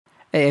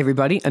Hey,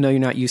 everybody. I know you're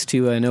not used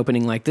to an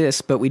opening like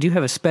this, but we do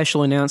have a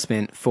special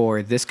announcement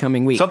for this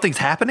coming week. Something's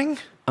happening?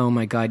 Oh,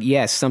 my God.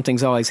 Yes,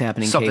 something's always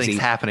happening, Something's Casey.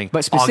 happening.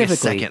 But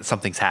specifically, August 2nd,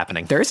 something's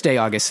happening. Thursday,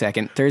 August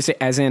 2nd. Thursday,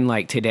 as in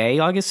like today,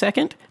 August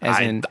 2nd?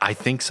 I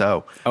think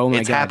so. Oh, my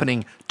It's God.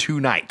 happening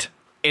tonight.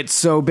 It's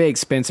so big.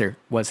 Spencer,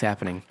 what's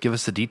happening? Give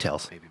us the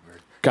details.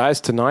 Guys,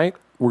 tonight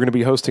we're going to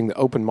be hosting the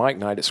open mic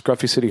night at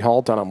Scruffy City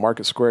Hall down on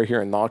Market Square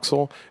here in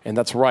Knoxville. And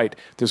that's right.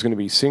 There's going to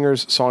be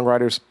singers,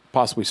 songwriters,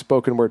 possibly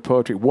spoken word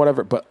poetry,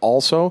 whatever, but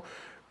also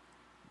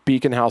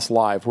Beacon House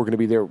Live. We're going to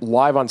be there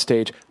live on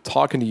stage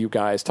talking to you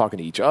guys, talking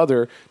to each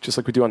other, just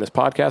like we do on this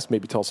podcast,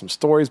 maybe tell some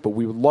stories. But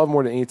we would love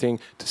more than anything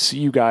to see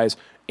you guys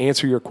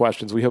answer your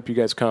questions. We hope you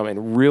guys come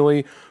and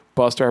really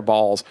bust our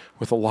balls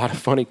with a lot of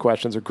funny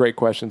questions or great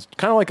questions,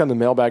 kind of like on the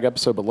mailbag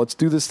episode, but let's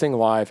do this thing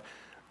live.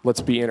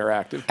 Let's be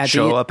interactive.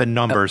 Show up in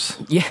numbers.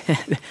 Yeah.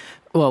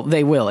 Well,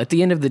 they will. At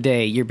the end of the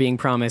day, you're being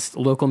promised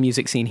local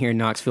music scene here in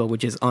Knoxville,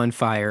 which is on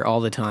fire all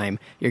the time.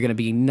 You're going to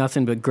be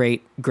nothing but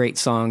great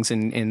songs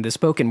and the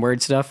spoken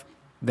word stuff.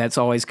 That's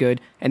always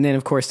good. And then,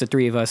 of course, the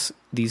three of us,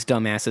 these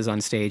dumbasses on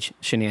stage,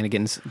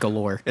 shenanigans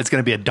galore. It's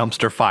going to be a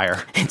dumpster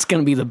fire. It's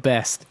going to be the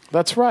best.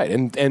 That's right.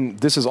 And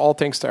this is all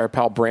thanks to our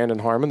pal Brandon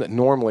Harmon that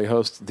normally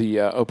hosts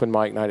the open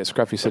mic night at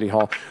Scruffy City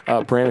Hall.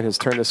 Brandon has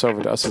turned this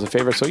over to us as a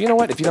favor. So you know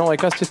what? If you don't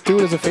like us, just do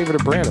it as a favor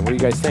to Brandon. What do you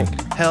guys think?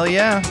 Hell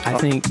yeah. I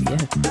think, yeah.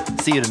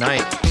 See you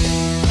tonight.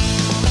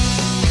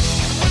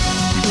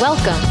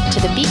 Welcome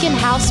to the Beacon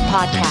House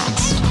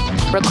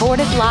Podcast,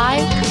 recorded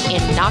live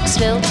in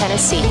Knoxville,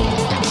 Tennessee.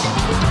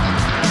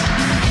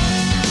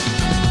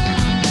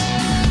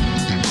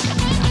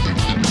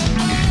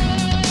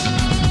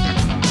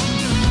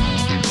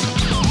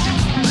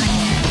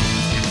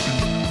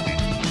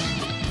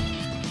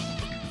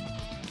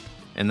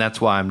 And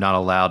that's why I'm not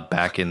allowed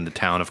back in the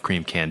town of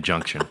Cream Can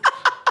Junction.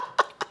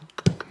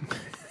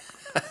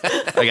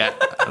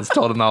 I was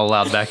told I'm not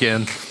allowed back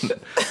in.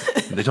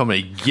 They told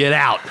me to get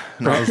out.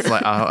 And I was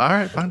like, all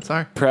right, fine,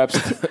 sorry.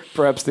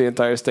 Perhaps the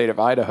entire state of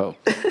Idaho.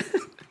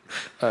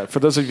 For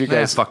those of you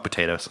guys, fuck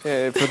potatoes.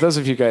 For those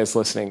of you guys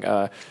listening,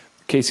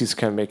 Casey's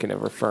kind of making a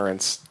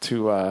reference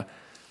to a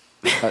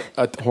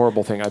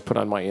horrible thing I put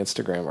on my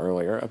Instagram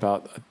earlier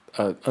about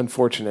an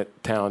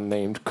unfortunate town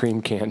named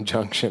Cream Can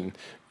Junction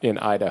in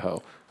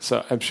Idaho.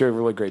 So I'm sure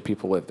really great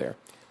people live there.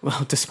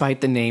 Well, despite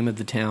the name of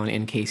the town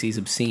and Casey's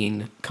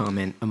obscene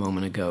comment a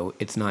moment ago,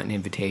 it's not an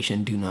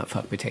invitation. Do not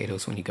fuck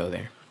potatoes when you go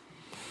there.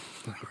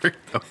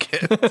 Okay.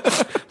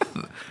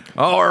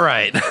 All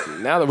right.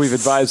 Now that we've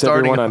advised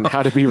everyone on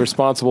how to be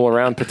responsible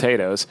around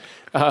potatoes,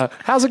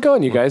 how's it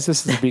going, you guys?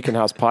 This is the Beacon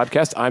House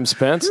Podcast. I'm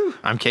Spence.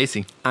 I'm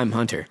Casey. I'm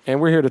Hunter.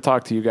 And we're here to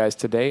talk to you guys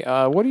today.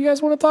 What do you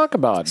guys want to talk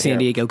about? San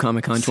Diego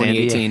Comic-Con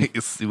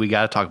 2018. We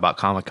got to talk about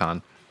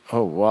Comic-Con.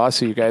 Oh, well, I'll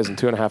see you guys in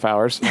 2.5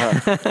 hours.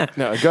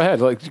 No, go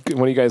ahead. Like,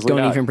 when you guys leave Don't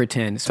out. even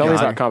pretend. Tell me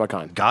about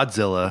Comic-Con.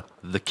 Godzilla,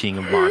 the king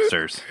of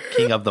monsters.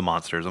 King of the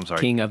monsters, I'm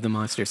sorry. King of the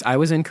monsters. I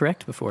was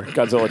incorrect before.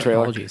 Godzilla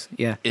trailer. Apologies.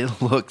 Yeah.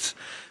 It looks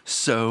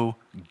so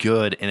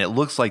good, and it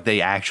looks like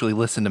they actually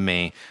listen to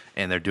me,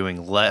 and they're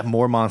doing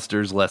more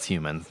monsters, less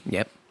humans.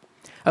 Yep.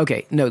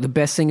 Okay, no, the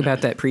best thing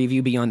about that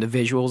preview beyond the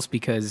visuals,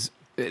 because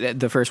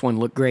the first one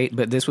looked great,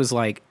 but this was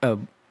like a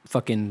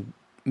fucking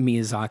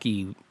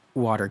Miyazaki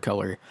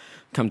watercolor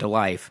come to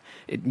life.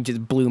 It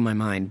just blew my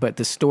mind. But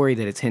the story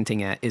that it's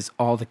hinting at is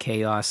all the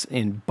chaos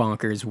and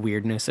bonkers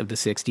weirdness of the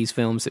 60s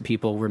films that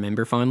people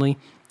remember fondly,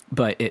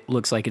 but it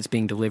looks like it's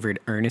being delivered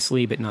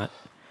earnestly, but not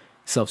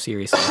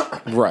self-seriously.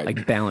 Right.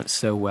 Like balanced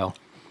so well.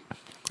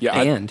 Yeah,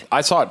 and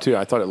I saw it too.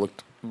 I thought it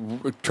looked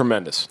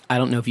tremendous. I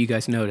don't know if you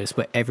guys noticed,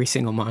 but every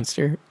single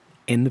monster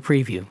in the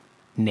preview,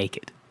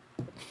 naked.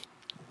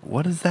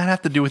 What does that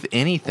have to do with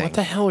anything? What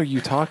the hell are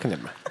you talking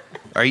about?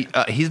 Are you,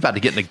 he's about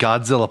to get into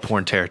Godzilla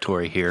porn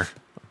territory here.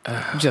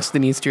 Just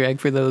an Easter egg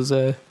for those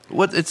It's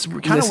kind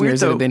of listeners weird, that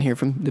though, have been here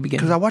from the beginning.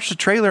 because I watched the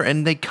trailer,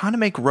 and they kind of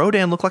make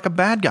Rodan look like a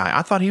bad guy.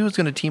 I thought he was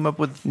going to team up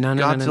with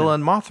Godzilla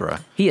and Mothra.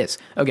 He is.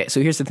 Okay,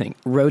 so here's the thing.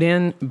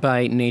 Rodan,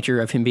 by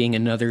nature of him being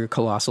another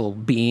colossal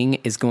being,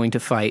 is going to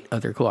fight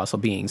other colossal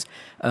beings.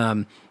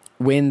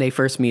 When they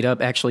first meet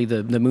up, actually,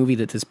 the movie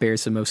that this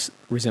bears the most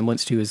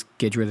resemblance to is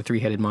Ghidorah the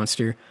Three-Headed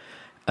Monster,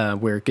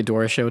 where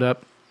Ghidorah showed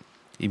up.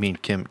 You mean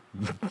Gimpora?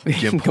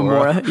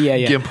 Gamora? Yeah.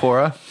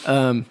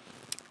 Gimpora?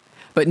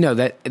 But no,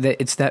 that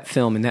it's that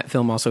film, and that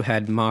film also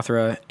had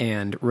Mothra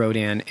and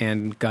Rodan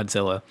and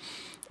Godzilla.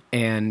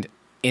 And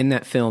in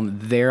that film,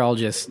 they're all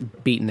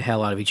just beating the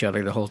hell out of each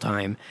other the whole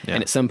time. Yeah.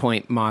 And at some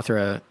point,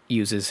 Mothra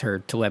uses her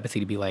telepathy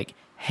to be like,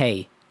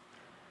 hey.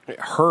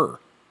 Her.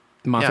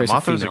 Mothra's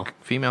a female.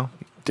 A female.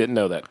 Didn't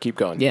know that. Keep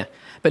going. Yeah.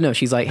 But no,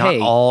 she's like, Not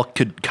hey. all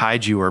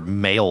kaiju are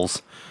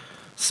males,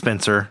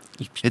 Spencer.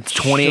 It's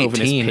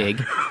 2018.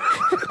 Pig.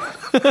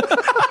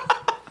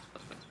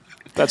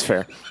 That's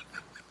fair.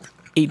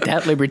 Eat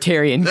that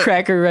libertarian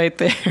cracker right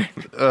there.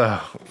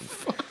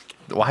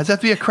 Why does that have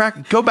to be a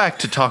crack? Go back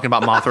to talking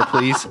about Mothra,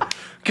 please.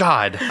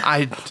 God,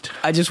 I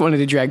just wanted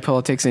to drag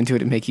politics into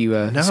it and make you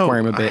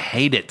squirm a bit. I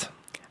hate it.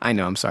 I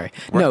know, I'm sorry.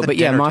 We're at No, the but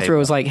yeah, dinner Mothra table.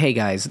 was like, hey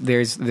guys,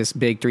 there's this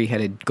big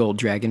 3-headed gold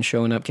dragon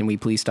showing up. Can we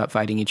please stop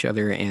fighting each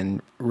other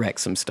and wreck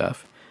some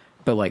stuff?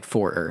 But like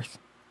for Earth.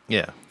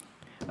 Yeah.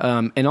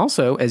 And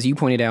also, as you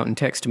pointed out in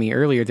text to me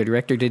earlier, the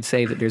director did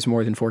say that there's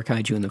more than 4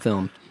 kaiju in the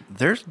film.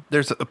 There's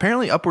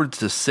apparently upwards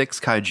to 6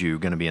 kaiju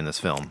going to be in this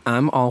film.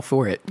 I'm all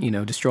for it. You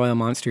know, Destroy All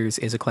Monsters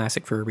is a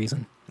classic for a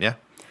reason. Yeah.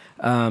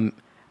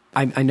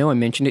 I know I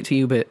mentioned it to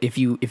you, but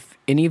if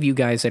any of you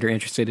guys that are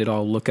interested at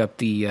all look up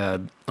the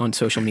on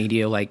social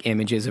media like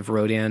images of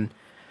Rodan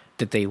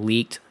that they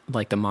leaked,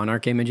 like the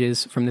Monarch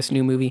images from this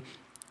new movie,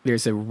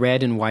 there's a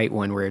red and white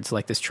one where it's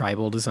like this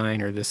tribal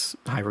design or this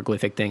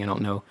hieroglyphic thing. I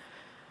don't know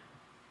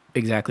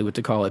exactly what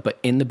to call it, but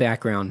in the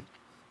background,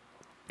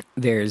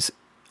 there's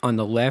on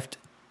the left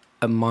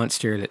a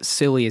monster that's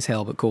silly as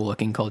hell but cool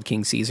looking called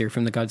King Caesar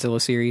from the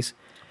Godzilla series.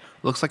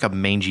 Looks like a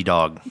mangy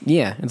dog.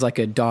 Yeah, it's like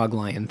a dog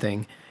lion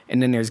thing.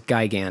 And then there's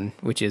Gigan,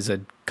 which is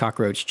a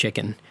cockroach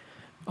chicken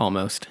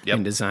almost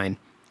in design,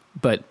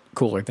 but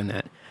cooler than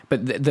that.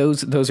 But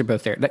those are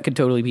both there. That could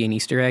totally be an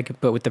Easter egg,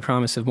 but with the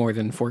promise of more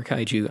than 4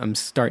 kaiju, I'm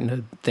starting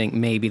to think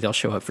maybe they'll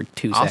show up for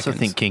 2 seconds. I also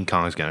think King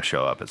Kong is going to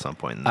show up at some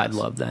point in this. I'd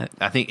love that.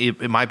 I think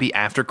it might be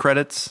after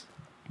credits,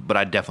 but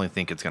I definitely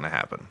think it's going to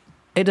happen.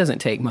 It doesn't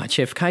take much.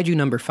 If kaiju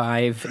number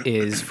 5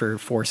 is for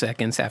 4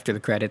 seconds after the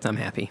credits, I'm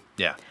happy.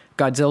 Yeah.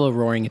 Godzilla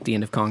roaring at the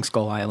end of Kong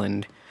Skull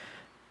Island.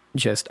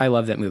 I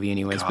love that movie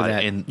anyways. God, but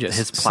that and just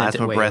his sent it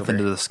plasma way breath over.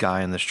 into the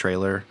sky in this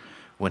trailer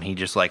when he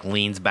just like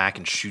leans back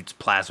and shoots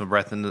plasma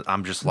breath into,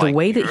 I'm just The like,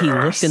 way that he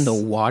yes. looked in the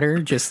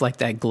water, just like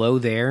that glow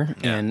there,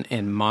 and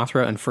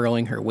Mothra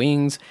unfurling her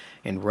wings,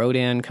 and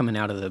Rodan coming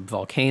out of the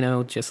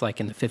volcano, just like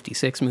in the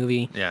 56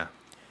 movie. Yeah.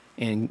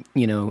 And,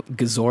 you know,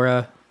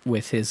 Ghidorah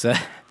with his...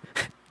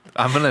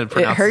 I'm going to it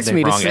pronounce hurts his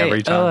me name to wrong say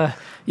every time.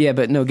 yeah,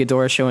 but no,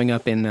 Ghidorah showing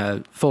up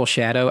in full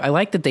shadow. I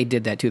like that they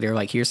did that too. They're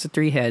like, here's the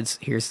 3 heads.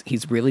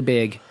 He's really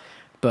big,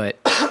 but,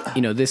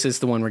 you know, this is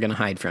the one we're going to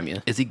hide from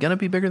you. Is he going to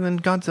be bigger than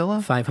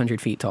Godzilla?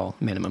 500 feet tall,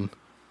 minimum.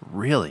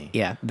 Really?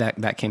 Yeah,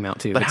 that came out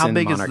too. But It's how in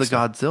big Monarch is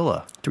the stuff.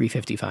 Godzilla?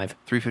 355.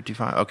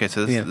 355? Okay,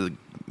 so this is the...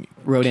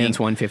 Rodan's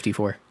King-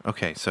 154.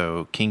 Okay,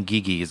 so King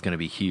Gigi is going to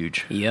be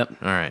huge. Yep.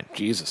 All right.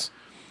 Jesus.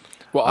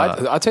 Well,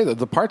 I'll tell you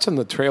the parts in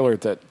the trailer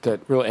that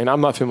really, and I'm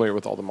not familiar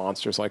with all the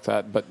monsters like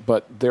that,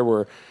 but there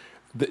were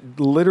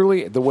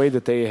literally the way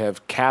that they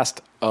have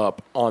cast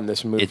up on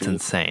this movie. It's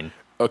insane.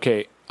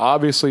 Okay,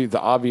 obviously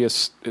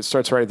it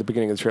starts right at the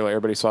beginning of the trailer.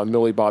 Everybody saw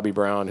Millie Bobby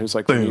Brown, who's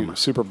like the new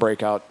super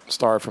breakout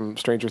star from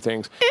Stranger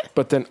Things,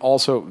 but then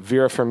also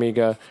Vera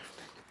Farmiga,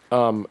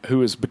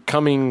 who is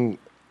becoming,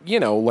 you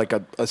know, like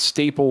a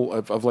staple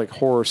of like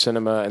horror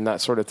cinema and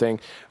that sort of thing.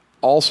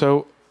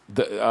 Also,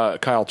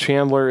 Kyle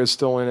Chandler is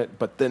still in it,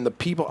 but then the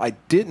people I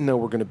didn't know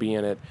were going to be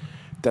in it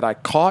that I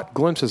caught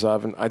glimpses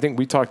of, and I think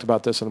we talked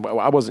about this, and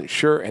I wasn't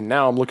sure, and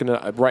now I'm looking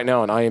at right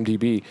now on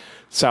IMDb,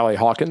 Sally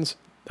Hawkins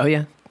Oh,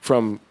 yeah.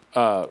 from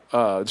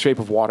Shape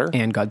of Water,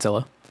 And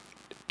Godzilla.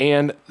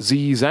 and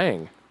Z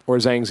Zhang, or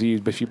Zhang Z,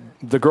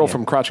 the girl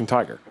from Crouching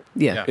Tiger,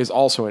 Yeah. is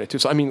also in it too.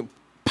 So I mean,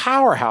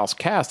 powerhouse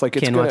cast. Like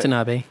it's Ken gonna,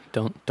 Watanabe.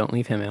 Don't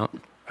leave him out.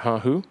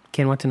 Who?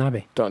 Ken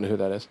Watanabe. Don't know who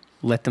that is.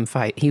 Let them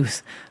fight. He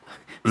was...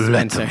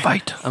 Let them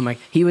fight. I'm like,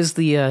 he was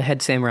the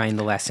head samurai in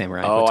The Last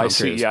Samurai. Oh, with I Tom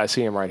see. Cruise. Yeah, I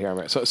see him right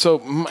here.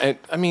 So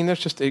I mean,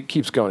 there's just it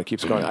keeps going. It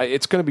keeps going.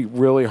 It's going to be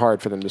really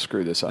hard for them to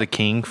screw this up. The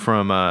king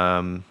from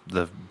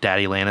the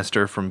Daddy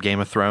Lannister from Game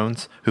of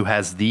Thrones, who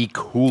has the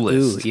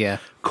coolest, Ooh, yeah.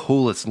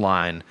 coolest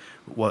line.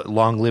 What?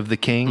 Long live the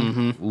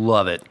king!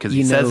 Love it because he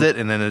You says know, it,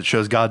 and then it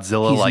shows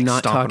Godzilla He's like not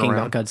stomping talking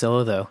around. about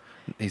Godzilla, though.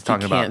 He's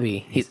talking He about. can't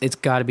be. It's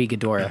got to be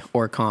Ghidorah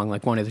or Kong,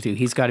 like one of the two.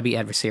 He's got to be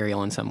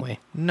adversarial in some way.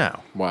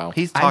 No. Wow.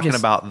 He's I talking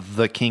just- about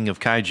the king of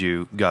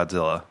kaiju,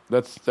 Godzilla.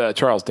 That's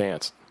Charles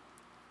Dance.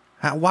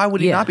 Why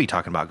would he Yeah. not be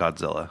talking about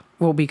Godzilla?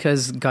 Well,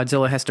 because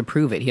Godzilla has to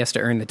prove it. He has to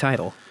earn the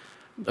title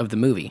of the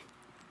movie.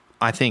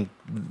 I think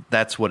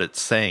that's what it's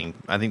saying.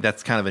 I think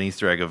that's kind of an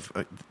Easter egg of.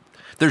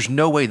 There's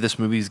no way this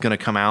movie is going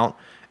to come out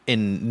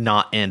and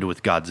not end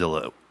with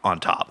Godzilla on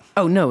top.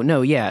 Oh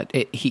no, yeah,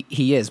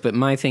 he is. But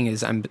my thing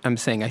is, I'm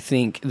saying I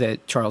think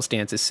that Charles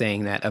Dance is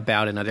saying that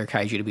about another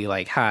kaiju to be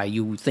like, "Hi,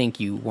 you think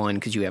you won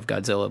because you have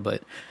Godzilla,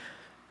 but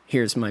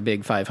here's my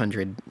big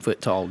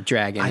 500-foot tall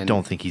dragon." I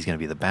don't think he's going to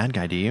be the bad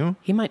guy. Do you?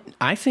 He might.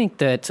 I think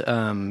that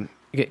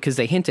because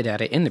they hinted at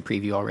it in the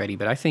preview already,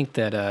 but I think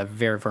that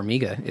Vera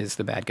Farmiga is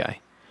the bad guy.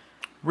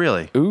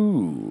 Really?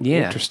 Ooh,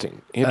 Yeah.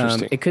 Interesting.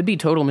 It could be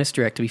total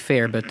misdirect, to be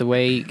fair, but the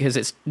way, because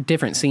it's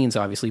different scenes,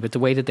 obviously, but the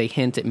way that they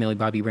hint at Millie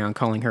Bobby Brown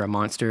calling her a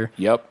monster,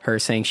 Yep. her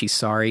saying she's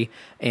sorry,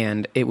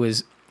 and it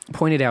was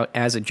pointed out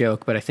as a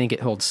joke, but I think it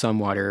holds some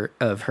water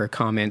of her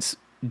comments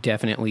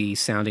definitely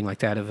sounding like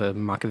that of a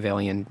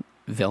Machiavellian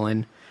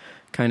villain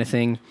kind of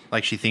thing.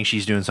 Like she thinks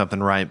she's doing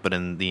something right, but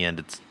in the end,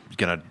 it's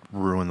going to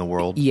ruin the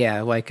world.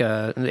 Yeah, like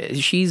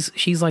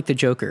she's like the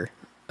Joker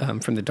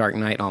from The Dark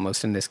Knight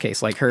almost in this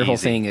case. Like her whole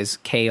Easy. thing is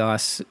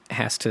chaos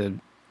has to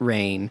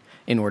reign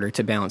in order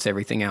to balance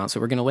everything out.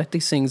 So we're going to let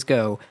these things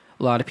go.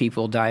 A lot of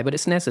people die, but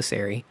it's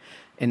necessary.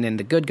 And then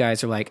the good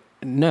guys are like,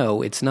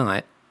 no, it's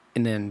not.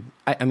 And then,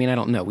 I mean, I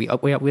don't know. We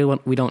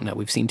don't know.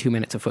 We've seen 2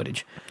 minutes of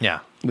footage Yeah.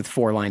 with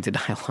 4 lines of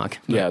dialogue.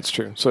 Yeah, it's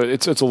true. So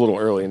it's a little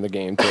early in the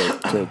game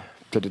to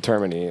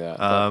determine any of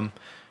that.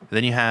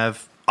 Then you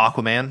have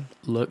Aquaman,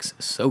 Looks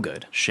so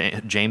good.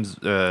 James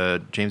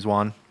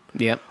Wan.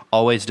 Yep.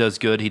 Always does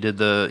good. He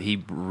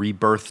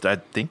rebirthed, I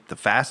think, the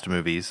Fast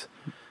movies.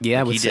 Yeah,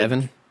 Like, with he did-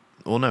 7.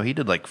 Well, no, he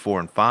did like 4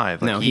 and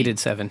 5. Like No, he did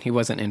 7. He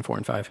wasn't in 4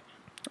 and 5.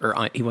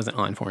 He wasn't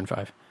on 4 and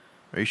 5.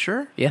 Are you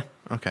sure? Yeah.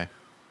 Okay.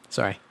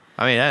 Sorry.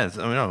 I mean, yeah,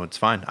 no, it's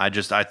fine. I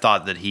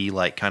thought that he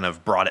like kind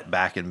of brought it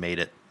back and made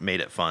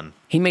it fun.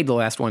 He made the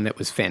last one that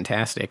was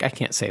fantastic. I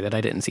can't say that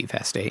I didn't see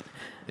Fast 8.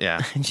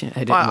 Yeah.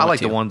 I I like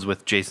the ones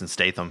with Jason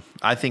Statham.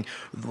 I think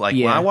like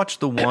when Yeah. I watched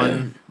the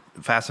one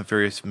Fast and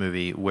Furious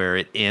movie where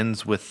it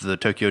ends with the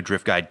Tokyo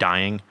Drift guy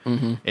dying,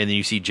 and then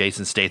you see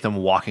Jason Statham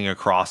walking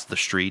across the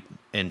street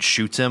and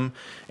shoots him,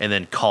 and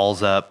then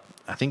calls up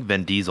I think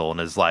Vin Diesel and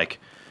is like,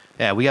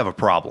 "Yeah, we have a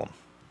problem,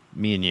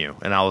 me and you."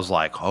 And I was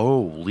like,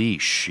 "Holy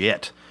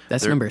shit!"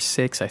 That's number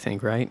 6, I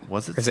think, right?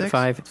 Was it Or is 6? it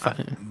 5? It's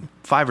 5.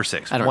 5 or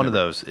 6. I don't One of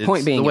remember. those. It's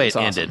Point being, the way it it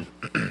was ended.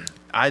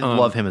 I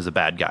love him as a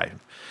bad guy.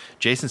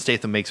 Jason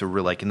Statham makes a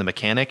real like in The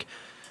Mechanic.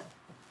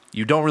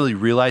 You don't really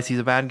realize he's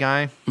a bad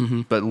guy,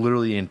 but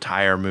literally the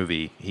entire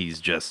movie,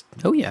 he's just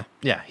Oh, yeah.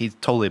 he's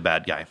totally a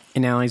bad guy.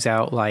 And now he's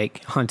out,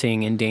 like,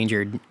 hunting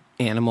endangered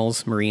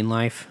animals, marine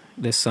life,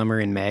 this summer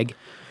in Meg.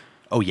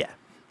 Oh yeah.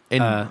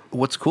 And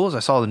what's cool is I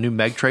saw the new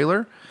Meg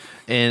trailer,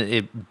 and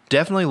it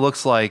definitely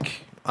looks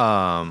like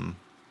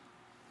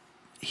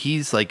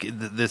he's like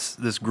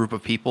this group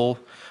of people,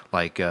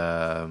 like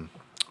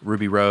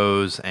Ruby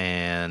Rose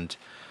and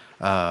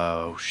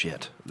oh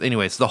shit.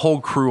 Anyways, the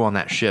whole crew on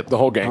that ship, The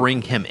whole gang.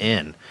 bring him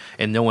in,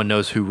 and no one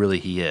knows who really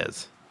he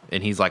is.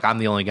 And he's like, I'm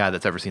the only guy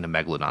that's ever seen a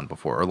megalodon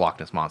before, or Loch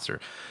Ness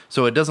monster.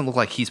 So it doesn't look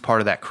like he's part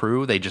of that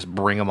crew. They just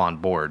bring him on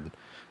board,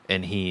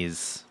 and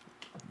he's,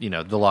 the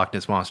Loch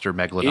Ness monster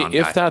megalodon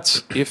guy.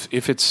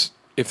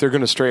 If they're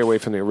going to stray away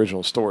from the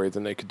original story,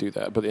 then they could do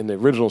that. But in the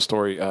original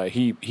story,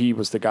 he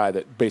was the guy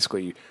that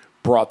basically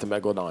brought the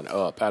megalodon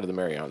up out of the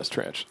Marianas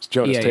Trench.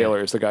 Jonas Yeah, Taylor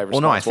yeah. is the guy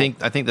Well, responsible.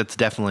 no, I think that's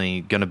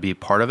definitely going to be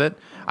part of it.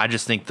 I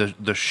just think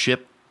the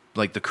ship,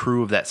 like the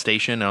crew of that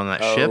station on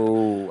that ship,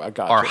 I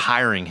got are you.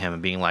 hiring him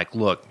and being like,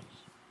 look,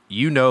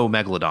 you know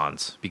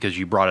megalodons because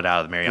you brought it out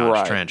of the Marianas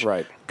Right, Trench.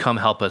 right. Come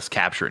help us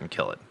capture it and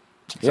kill it.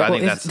 So Yeah, I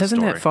think Well, that's the doesn't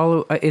story. that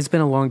follow? It's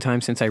been a long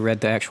time since I read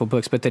the actual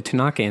books, but the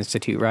Tanaka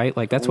Institute, right?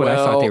 Like, that's what I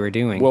thought they were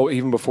doing. Well,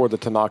 even before the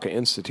Tanaka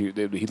Institute,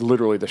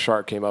 the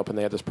shark came up and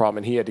they had this problem,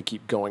 and he had to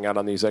keep going out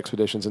on these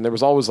expeditions. And there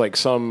was always like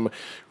some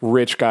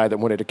rich guy that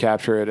wanted to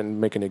capture it and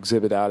make an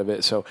exhibit out of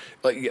it. So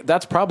like,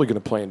 that's probably going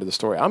to play into the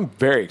story. I'm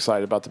very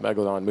excited about the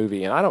Megalodon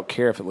movie, and I don't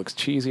care if it looks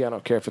cheesy. I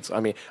don't care if it's.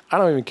 I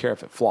don't even care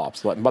if it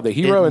flops. Like, but the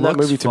hero It in that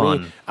looks movie to me,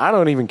 fun. I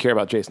don't even care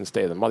about Jason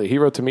Statham. The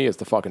hero to me is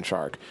the fucking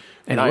shark.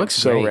 And it I'm looks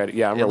so great. ready.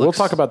 Yeah, It we'll looks-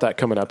 talk about that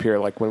coming up here.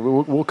 Like when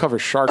we'll cover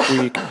Shark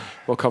Week,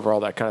 we'll cover all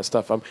that kind of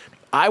stuff.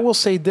 I will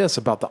say this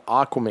about the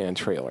Aquaman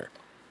trailer: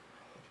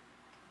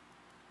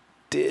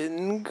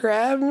 didn't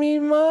grab me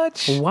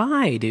much.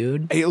 Why,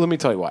 dude? Hey, let me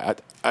tell you why.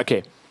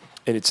 Okay,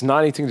 and it's not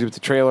anything to do with the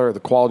trailer or the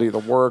quality of the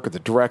work or the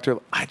director.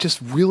 I'm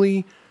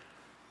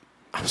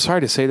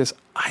sorry to say this,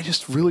 I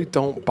just really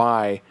don't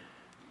buy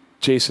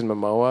Jason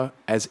Momoa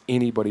as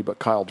anybody but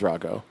Kyle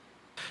Drago.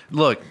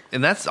 Look,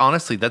 and that's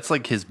honestly, that's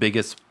like his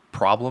biggest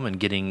problem in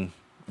getting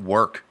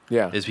work.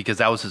 Yeah. Is because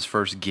that was his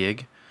first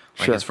gig.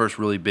 Like Sure. his first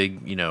really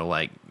big,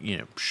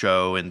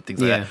 show and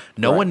things like Yeah. that.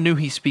 No Right. one knew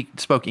he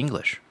spoke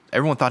English.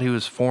 Everyone thought he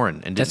was foreign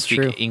and didn't That's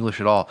speak true. English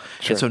at all.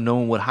 Sure. And so no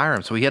one would hire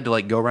him. So he had to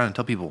like go around and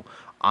tell people,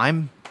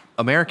 I'm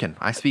American.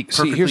 I speak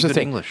perfectly Here's the good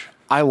thing. English.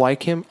 I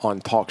like him on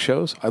talk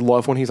shows. I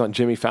love when he's on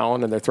Jimmy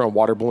Fallon and they're throwing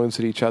water balloons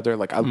at each other.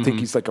 Like I think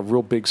he's like a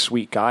real big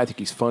sweet guy. I think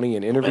he's funny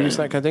in interviews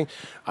and that kind of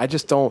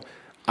thing.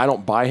 I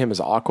don't buy him as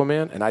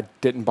Aquaman, and I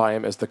didn't buy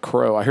him as the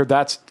Crow. I heard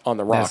that's on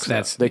the rocks.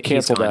 That's- they he's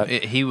canceled gone.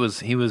 that. He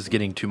was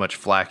getting too much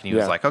flack and he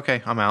was Yeah. like,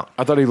 okay, I'm out.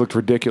 I thought he looked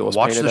ridiculous.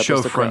 Watch painted the up show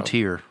as the Crow.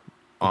 Frontier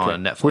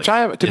on Netflix. Which I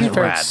have. To be It's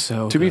fair, rad.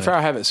 So to be good. fair,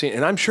 I haven't seen,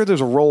 and I'm sure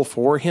there's a role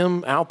for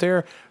him out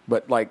there.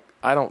 But like,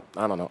 I don't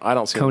know. I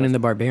don't see him Conan as- the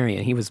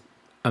Barbarian. He was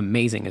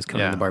amazing as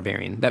Conan Yeah. the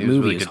Barbarian. That He was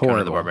movie really is good, Conan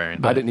the horrible.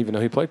 Barbarian. I didn't even know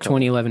he played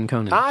Conan. 2011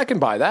 Conan. I can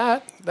buy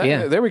that.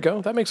 Yeah. There we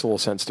go. That makes a little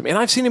sense to me. And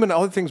I've seen him in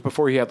other things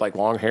before. He had like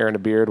long hair and a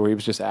beard where he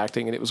was just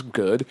acting, and it was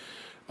good.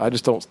 I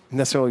just don't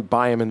necessarily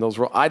buy him in those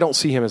roles. I don't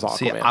see him as Aquaman.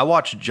 See, I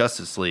watched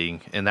Justice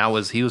League, and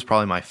he was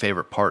probably my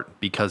favorite part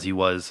because he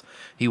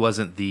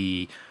wasn't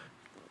the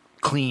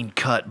clean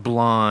cut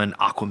blonde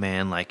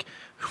Aquaman like,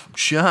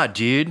 shut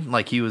dude.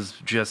 Like he was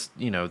just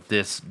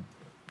this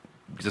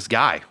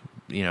guy.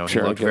 Sure, he I looked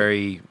get it.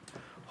 very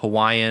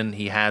Hawaiian.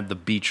 He had the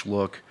beach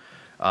look.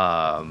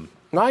 No,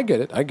 I get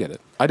it.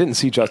 I didn't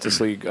see Justice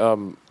League,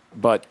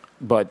 but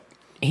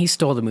He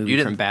stole the movie You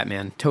didn't- from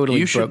Batman. Totally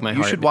you broke should my you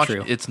heart. should but watch.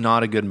 true. It's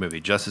not a good movie.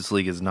 Justice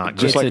League is not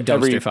good. just It's like a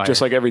dumpster every fire. just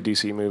like every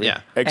DC movie, Yeah.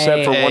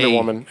 except for Hey. Wonder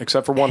Woman.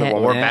 Except for Wonder Hey.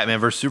 Woman. or Yeah. Batman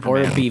vs or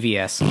Superman.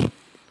 BVS.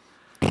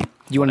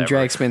 You want to Whatever.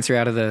 drag Spencer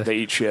out of the They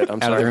eat shit. I'm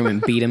out of sorry. the room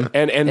and beat him.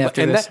 And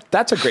after this?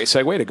 that's a great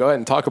segue to go ahead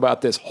and talk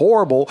about this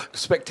horrible,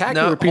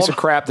 spectacular No, piece hold of on.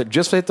 crap that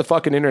just hit the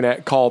fucking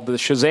internet called the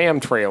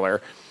Shazam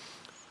trailer.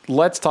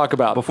 Let's talk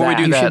about Before we that.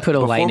 do You that, should put a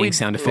before lightning we-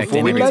 sound effect before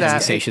in we every do time you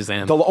that- say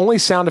Shazam. The only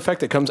sound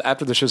effect that comes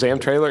after the Shazam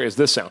trailer is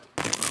this sound.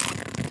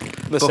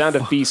 The sound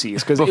of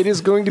feces, because it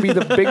is going to be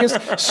the biggest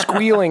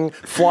squealing,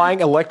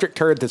 flying electric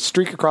turd that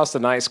streak across the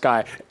night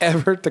sky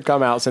ever to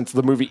come out since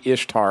the movie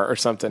Ishtar or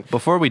something.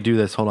 Before we do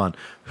this, hold on.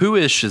 Who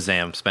is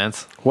Shazam,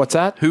 Spence? What's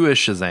that? Who is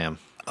Shazam?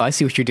 Oh, I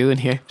see what you're doing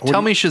here.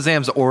 Tell me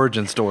Shazam's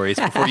origin stories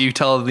before you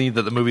tell me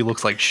that the movie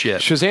looks like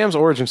shit. Shazam's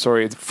origin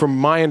story, from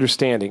my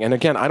understanding, and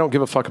again, I don't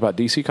give a fuck about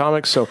DC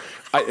Comics, so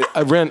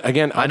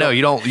I know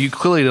you don't. You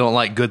clearly don't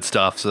like good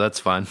stuff, so that's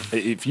fine.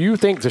 If you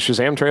think the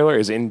Shazam trailer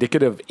is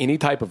indicative of any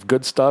type of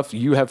good stuff,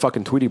 you have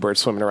fucking Tweety birds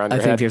swimming around I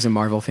your think head. there's a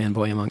Marvel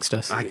fanboy amongst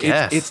us. I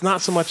guess It's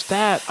not so much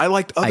that. I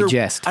liked other.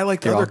 jest. I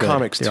liked They're all other good.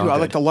 comics They're too. all I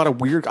good. liked a lot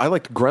of weird. I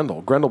liked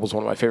Grendel. Grendel was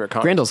one of my favorite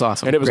comics. Grendel's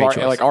awesome. and it was Great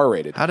choice. like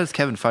R-rated. How does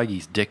Kevin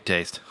Feige's dick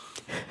taste?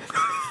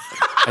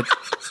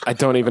 I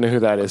don't even know who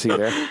that is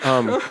either.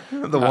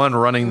 The one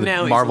running the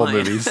now he's Marvel lying.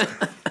 movies.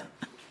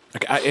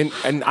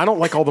 And I don't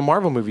like all the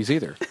Marvel movies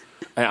either.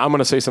 And I'm going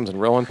to say something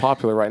real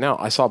unpopular right now.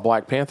 I saw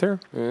Black Panther.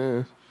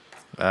 Oh,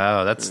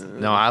 that's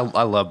no. I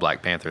love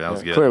Black Panther. That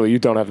was good. Clearly, you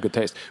don't have a good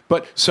taste.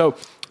 But so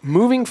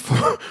moving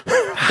forward.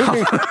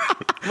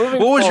 What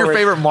was your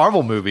favorite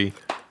Marvel movie?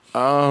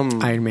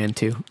 Iron Man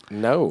 2.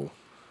 No.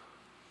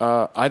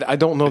 I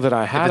don't know that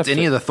I had. If it's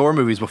any of the Thor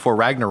movies before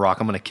Ragnarok,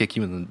 I'm going to kick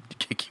you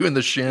in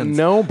the shins.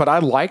 No, but I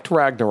liked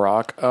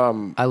Ragnarok.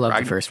 I love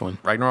the first one.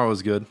 Ragnarok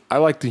was good. I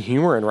liked the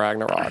humor in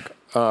Ragnarok.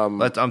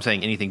 I'm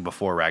saying anything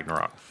before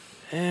Ragnarok.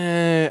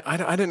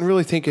 I didn't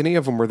really think any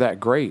of them were that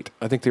great.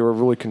 I think they were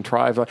really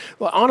contrived.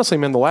 Well, honestly,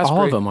 man, the last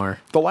All of them are.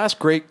 the last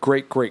great,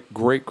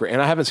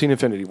 and I haven't seen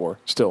Infinity War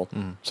still,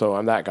 so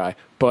I'm that guy.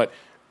 But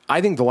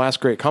I think the last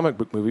great comic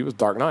book movie was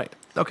Dark Knight.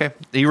 Okay,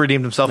 he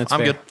redeemed himself. That's I'm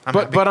fair. good. I'm But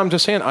happy. but I'm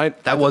just saying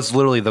that was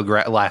literally the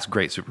last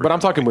great super. But I'm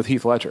talking with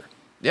Heath Ledger.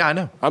 Yeah, I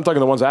know. I'm talking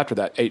the ones after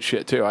that ate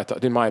shit too. I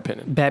thought, in my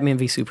opinion. Batman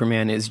v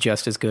Superman is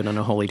just as good on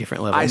a wholly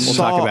different level. I We'll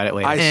saw, talk about it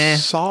later. I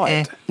saw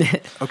it.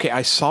 Okay,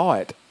 I saw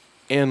it,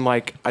 and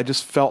like I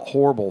just felt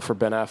horrible for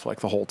Ben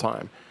Affleck the whole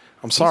time.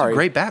 I'm He's sorry. a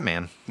great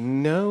Batman.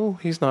 No,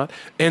 he's not.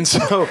 And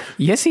so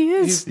Yes, he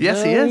is.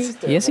 Yes, he is.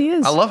 Yes, he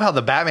is. I love how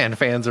the Batman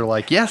fans are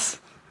like, yes.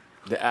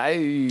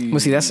 Well,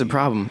 see, that's the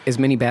problem. As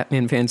many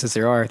Batman fans as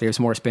there are, there's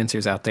more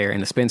Spencers out there,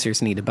 and the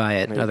Spencers need to buy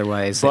it.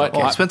 Otherwise, But- they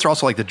don't care. Spencer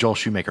also like the Joel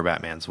Schumacher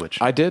Batmans,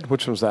 which I did.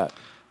 Which one's that?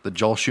 the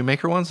Joel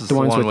Schumacher ones is the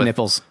ones one with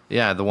nipples.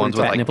 Yeah, the ones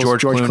with Fat like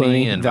nipples. George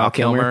Clooney and Val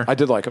Kilmer. I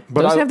did like it.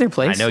 But Those I, have their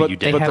place. I know you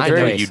did. They have I their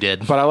know place. you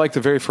did. But I like the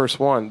very first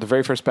one, the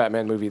very first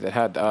Batman movie that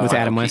had With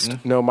Adam West.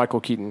 Keaton. No, Michael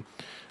Keaton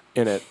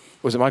in it.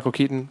 Was it Michael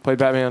Keaton played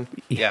Batman?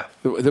 Yeah.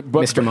 But,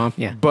 Mr. Mom,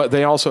 yeah. But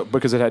they also,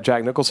 because it had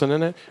Jack Nicholson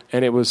in it,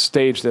 and it was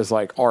staged as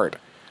like art.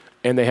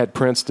 And they had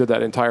Prince did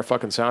that entire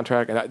fucking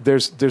soundtrack. And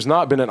there's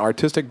not been an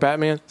artistic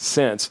Batman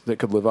since that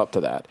could live up to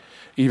that,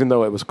 even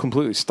though it was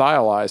completely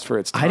stylized for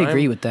its time. I'd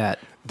agree with that.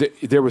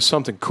 There was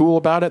something cool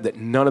about it that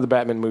none of the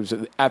Batman movies.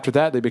 After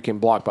that, they became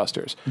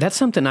blockbusters. That's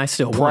something I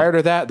still Prior want.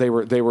 to that, they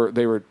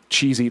were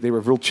cheesy. They were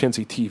real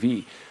chintzy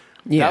TV.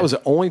 Yeah. That was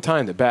the only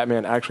time that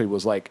Batman actually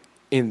was like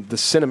in the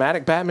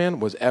cinematic Batman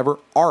was ever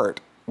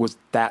art. Was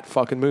that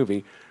fucking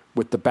movie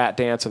with the Bat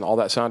Dance and all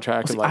that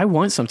soundtrack? And like I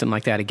want something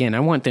like that again. I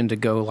want them to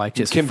go like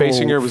just Kim full,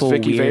 Basinger was full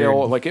Vicky weird.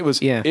 Vale. Like it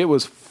was. Yeah. It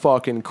was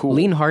fucking cool.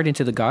 Lean hard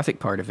into the gothic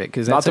part of it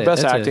because not the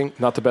best acting.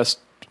 Not the best.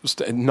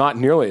 Not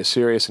nearly as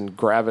serious and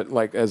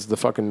like as the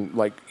fucking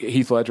like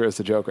Heath Ledger as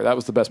the Joker. That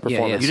was the best Yeah, yeah.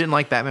 performance. You didn't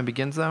like Batman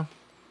Begins though,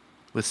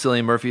 with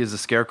Cillian Murphy as the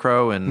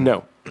Scarecrow and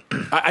No,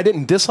 I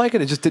didn't dislike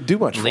it. It just didn't do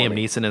much. Liam for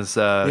me. Neeson as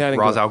I didn't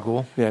Ra's go- al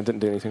Ghul. Yeah, it didn't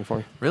do anything for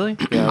me. Really?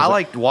 I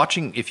liked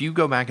watching. If you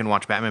go back and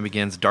watch Batman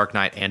Begins, Dark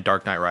Knight, and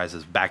Dark Knight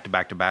Rises back to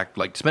back to back,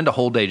 like spend a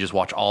whole day just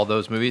watch all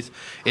those movies.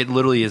 It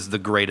literally is the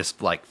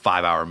greatest like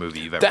 5-hour movie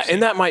you've ever seen.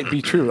 And that might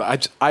be true.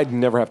 I'd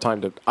never have time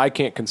to. I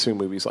can't consume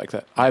movies like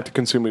that. I have to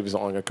consume movies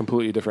along a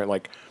completely different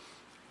like.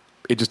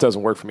 It just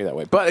doesn't work for me that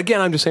way. But again,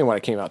 I'm just saying what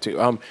it came out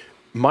to.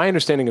 My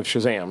understanding of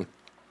Shazam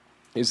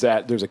is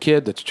that there's a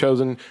kid that's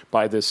chosen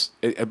by this.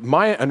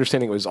 My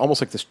understanding was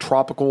almost like this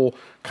tropical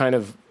kind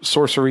of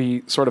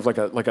sorcery, sort of like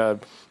a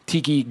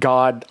tiki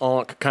god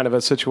ankh kind of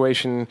a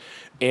situation,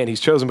 and he's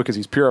chosen because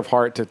he's pure of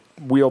heart to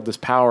wield this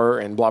power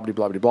and blah blah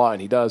blah blah blah,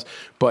 and he does.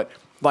 But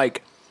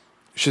like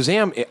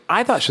Shazam,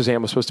 I thought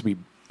Shazam was supposed to be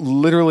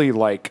literally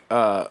like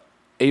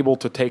able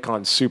to take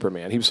on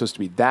Superman. He was supposed to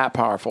be that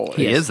powerful.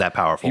 He is that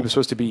powerful. He was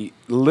supposed to be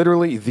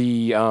literally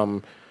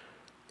the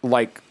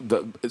like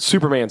the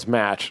Superman's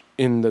match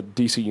in the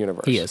DC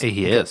universe. He is.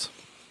 He is.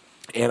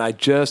 And I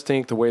just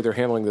think the way they're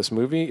handling this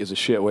movie is a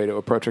shit way to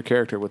approach a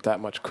character with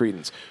that much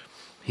credence.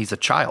 He's a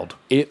child.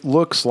 It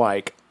looks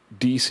like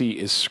DC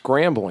is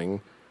scrambling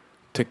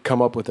to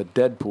come up with a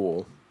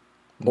Deadpool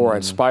or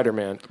a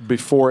Spider-Man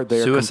before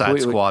they're Suicide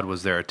completely... Squad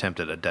was their attempt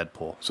at a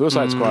Deadpool.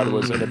 Suicide Squad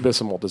was an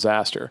abysmal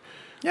disaster.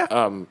 Yeah.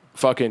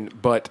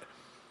 But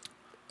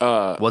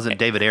wasn't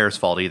David Ayer's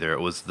fault either. It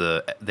was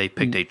they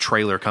picked a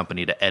trailer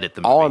company to edit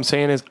the movie. All I'm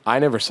saying is I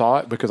never saw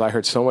it because I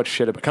heard so much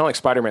shit about kind of like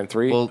Spider-Man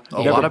 3. Well,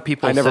 a lot of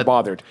people I never said-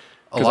 bothered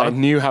because I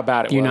knew how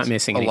bad it was. You're not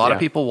missing A anything. lot of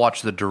people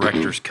watched the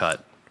director's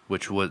cut,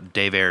 which was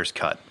Dave Ayer's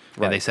cut,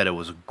 Right. and they said it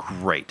was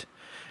great.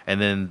 And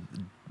then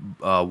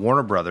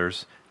Warner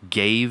Brothers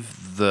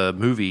gave the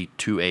movie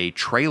to a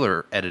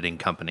trailer editing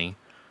company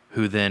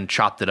who then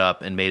chopped it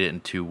up and made it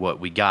into what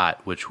we got,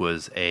 which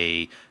was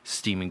a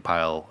steaming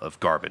pile of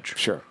garbage.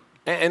 Sure.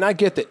 And I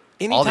get that.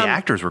 Anytime, All the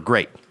actors were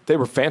great. They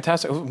were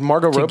fantastic.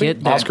 Margot To Robbie,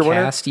 get that Oscar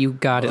winner. cast, you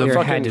got it. The There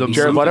fucking had to be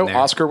Jared Leto, something there.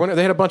 Oscar winner.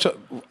 They had a bunch of.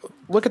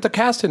 Look at the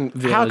cast and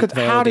how did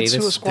Davis.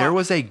 Suicide Squad? There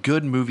was a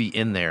good movie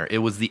in there. It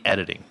was the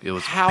editing. It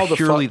was how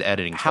purely the the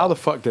editing. How the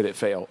fuck did it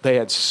fail? They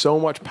had so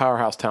much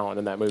powerhouse talent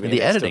in that movie. and the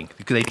they editing, still-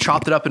 because they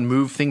chopped it up and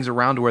moved things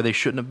around to where they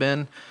shouldn't have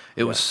been.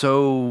 It was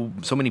so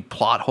many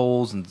plot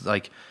holes and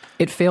like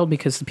It failed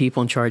because the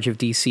people in charge of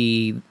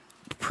DC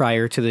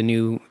prior to the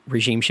new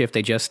regime shift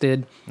they just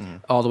did,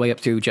 all the way up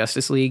through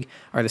Justice League,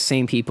 are the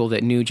same people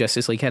that knew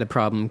Justice League had a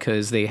problem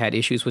because they had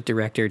issues with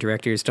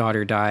director's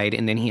daughter died,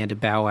 and then he had to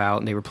bow out,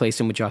 and they replaced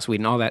him with Joss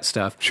Whedon, all that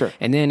stuff. Sure.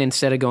 And then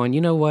instead of going,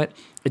 you know what,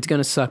 it's going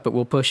to suck, but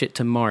we'll push it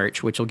to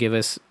March, which will give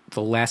us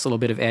the last little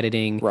bit of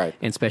editing Right.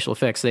 and special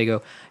effects, they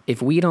go,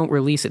 if we don't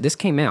release it, this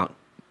came out,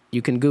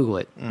 you can Google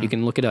it, you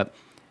can look it up.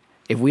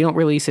 If we don't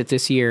release it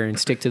this year and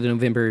stick to the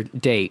November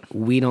date,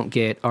 we don't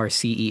get our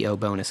CEO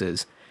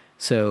bonuses.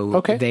 So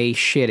Okay. they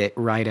shit it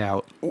right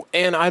out.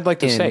 And I'd like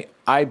to And say,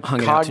 I'm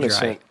hung it out to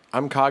dry.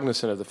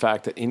 cognizant of the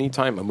fact that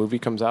anytime a movie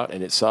comes out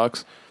and it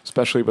sucks,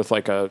 especially with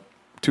like a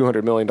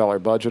 $200 million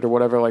budget or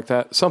whatever like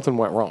that, something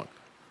went wrong.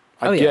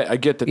 I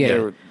get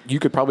that you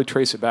could probably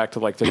trace it back to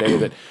like the day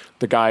that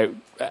the guy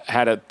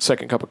had a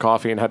second cup of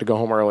coffee and had to go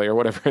home early or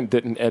whatever and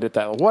didn't edit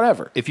that,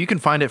 whatever. if you can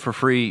find it for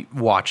free,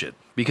 watch it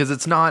because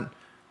it's not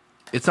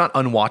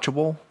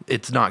unwatchable.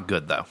 It's not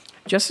good though.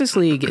 Justice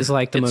League is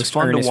like the It's most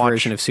fun to earnest watch.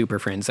 version of Super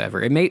Friends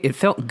ever. It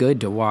felt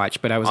good to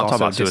watch, but I was I'm also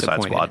talking about Suicide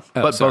disappointed. Squad,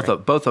 Oh, but sorry.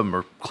 both of them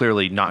are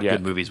clearly not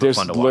good movies, but there's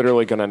fun to watch.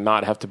 literally going to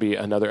not have to be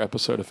another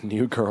episode of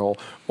New Girl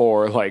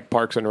or like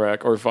Parks and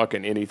Rec or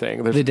fucking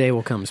anything. The day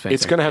will come, Spencer.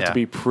 It's going to have Yeah. to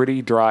be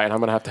pretty dry, and I'm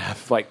going to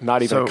have like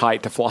not even So- a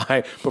kite to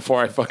fly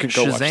before I fucking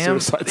go watch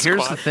Suicide Squad.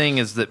 Here's the thing: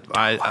 is that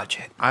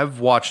I've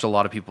watched a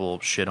lot of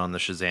people shit on the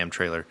Shazam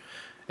trailer,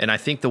 and I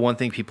think the one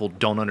thing people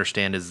don't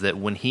understand is that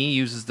when he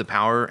uses the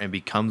power and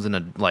becomes a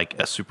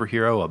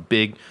superhero, a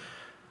big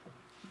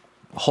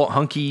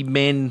hunky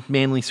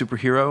manly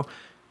superhero,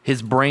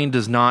 his brain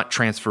does not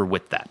transfer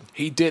with that.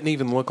 He didn't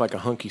even look like a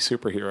hunky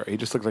superhero. He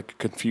just looked like a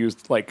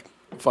confused, like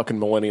fucking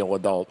millennial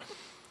adult.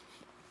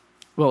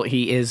 Well,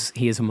 he is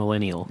a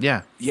millennial.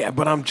 Yeah, Yeah,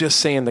 but I'm just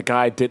saying the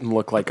guy didn't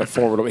look like a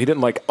formidable. He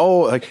didn't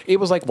it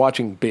was like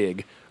watching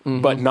Big,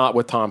 but not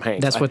with Tom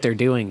Hanks. That's what they're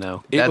doing,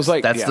 though. It was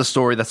like that's the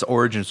story. That's the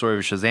origin story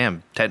of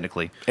Shazam,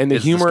 technically. and the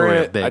It's humor story in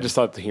of it. Big. I just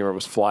thought the humor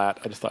was flat.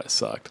 I just thought it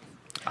sucked.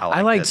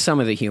 I liked that. some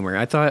of the humor.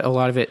 I thought a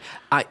lot of it.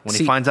 When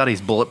he finds out he's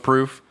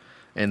bulletproof,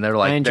 and they're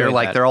enjoyed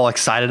that. they're all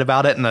excited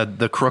about it, and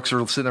the crooks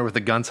are sitting there with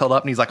the guns held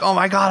up, and he's like, "Oh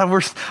my god,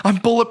 I'm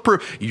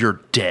bulletproof. You're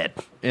dead."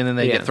 And then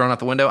they Yeah. get thrown out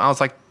the window. I was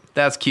like,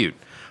 "That's cute."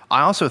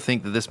 I also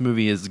think that this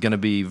movie is going to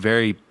be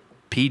very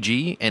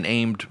PG and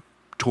aimed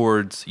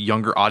towards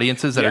younger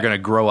audiences that Yeah. are going to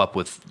grow up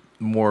with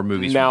more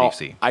movies Now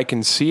from DC. I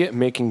can see it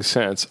making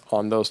sense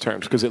on those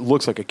terms because it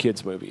looks like a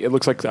kids movie. It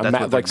looks like what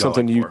they're like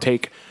something going you for.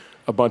 take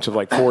a bunch of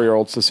like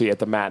 4-year-olds to see at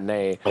the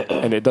matinee,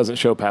 and it doesn't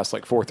show past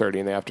like 4:30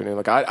 in the afternoon.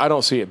 Like I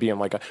don't see it being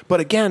like a. But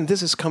again,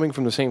 this is coming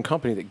from the same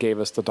company that gave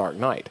us The Dark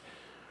Knight.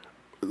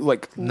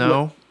 Like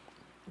No,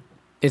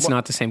 it's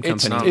not the same It's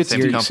company. not the it's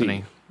same DC.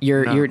 company.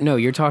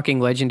 You're talking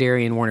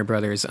Legendary and Warner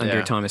Brothers under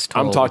Yeah. Thomas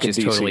Tull, I'm talking which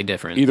is DC. totally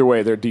different. Either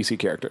way, they're DC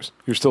characters.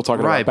 You're still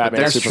talking right, about but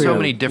Batman. there's That's so Superman,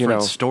 many different you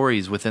know.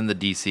 stories within the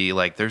DC.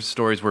 Like there's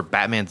stories where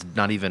Batman's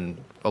not even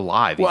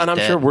alive. Well, He's and I'm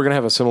dead. sure we're going to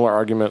have a similar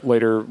argument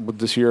later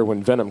this year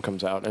when Venom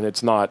comes out, and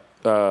it's not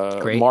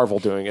Great. Marvel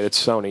doing it;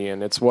 it's Sony,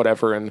 and it's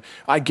whatever. And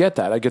I get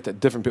that,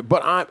 different.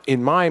 But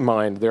in my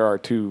mind, there are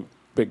two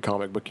big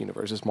comic book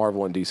universes: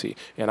 Marvel and DC.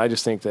 And I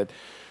just think that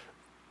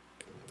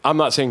I'm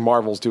not saying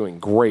Marvel's doing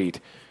great,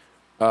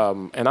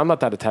 and I'm not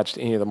that attached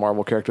to any of the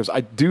Marvel characters.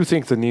 I do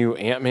think the new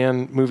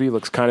Ant-Man movie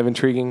looks kind of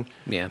intriguing.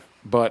 Yeah.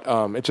 But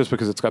it's just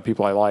because it's got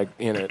people I like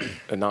in it,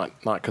 and not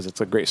because it's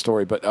a great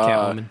story. But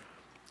Catwoman.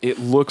 it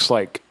looks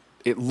like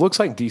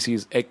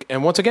DC's,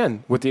 and once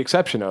again, with the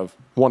exception of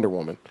Wonder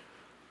Woman,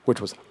 which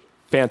was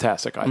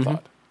fantastic. I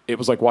thought it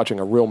was like watching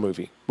a real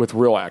movie with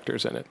real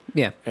actors in it.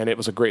 Yeah. and it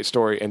was a great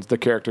story, and the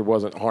character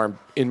wasn't harmed,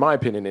 in my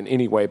opinion, in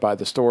any way by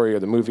the story or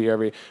the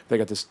movie. They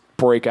got this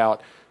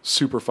breakout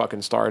super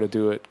fucking star to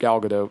do it,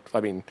 Gal Gadot. I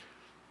mean,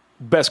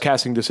 best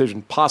casting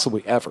decision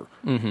possibly ever.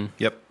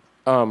 Yep.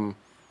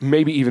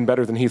 Maybe even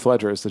better than Heath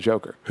Ledger as the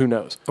Joker. Who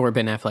knows? Or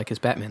Ben Affleck as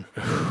Batman.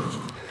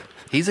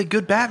 He's a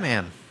good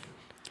Batman.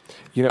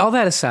 You know, All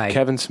that aside,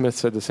 Kevin Smith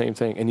said the same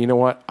thing. And you know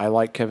what? I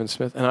like Kevin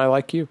Smith, and I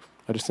like you.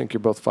 I just think you're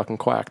both fucking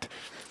quacked.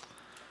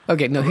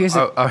 Okay, no, here's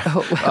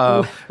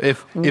If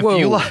Whoa.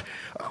 you like,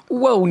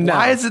 whoa, no.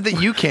 why is it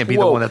that you can't be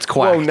the one that's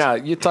quacked? Whoa, now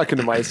you're talking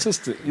to my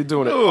assistant. You're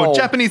doing it. Oh, all,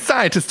 Japanese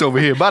scientist over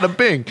here, bada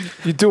bing.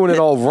 You're doing it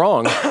all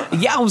wrong.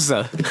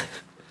 Yowza.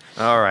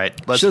 All right,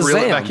 let's reel it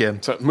Shazam. back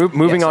in. So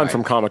moving Yeah, on sorry.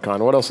 from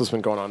Comic-Con, what else has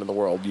been going on in the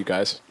world, you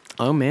guys?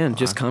 Oh, man,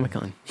 just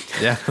Comic-Con.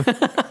 Yeah.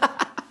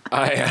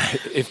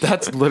 If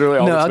that's literally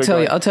all No, that's I'll been tell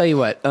you. going- I'll tell you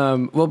what.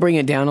 We'll bring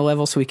it down a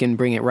level so we can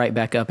bring it right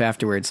back up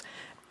afterwards.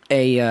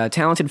 A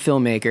talented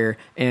filmmaker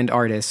and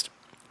artist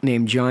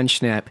named John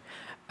Schnepp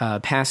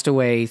passed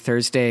away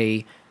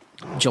Thursday,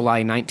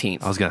 July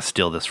 19th. I was gonna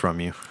steal this from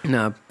you.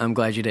 No, I'm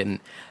glad you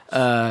didn't.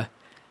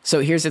 So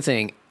here's the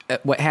thing.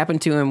 What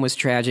happened to him was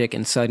tragic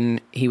and sudden.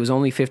 He was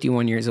only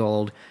 51 years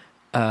old,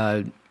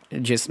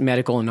 just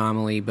medical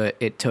anomaly, but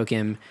it took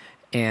him.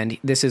 And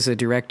this is a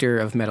director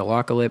of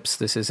Metalocalypse.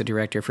 This is a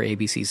director for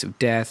ABCs of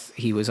Death.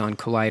 He was on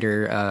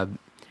Collider,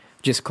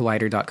 just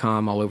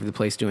Collider.com, all over the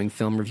place doing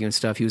film review and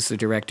stuff. He was the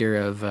director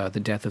of The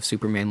Death of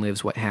Superman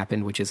Lives, What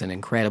Happened, which is an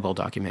incredible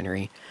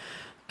documentary.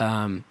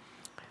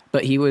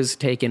 But he was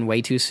taken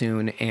way too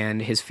soon,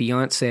 and his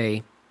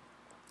fiance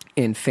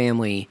and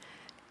family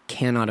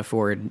cannot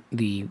afford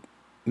the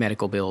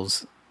medical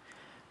bills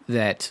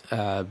that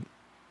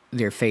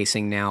they're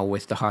facing now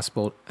with the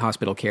hospital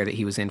care that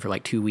he was in for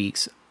like 2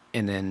 weeks,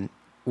 and then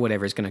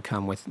whatever's going to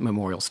come with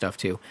memorial stuff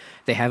too.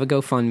 They have a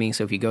GoFundMe,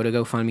 so if you go to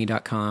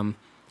GoFundMe.com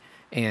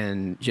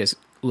and just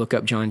look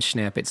up John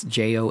Schnepp, it's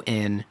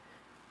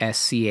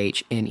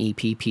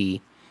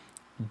JONSCHNEPP.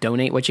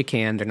 Donate what you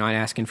can. They're not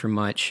asking for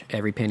much.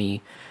 Every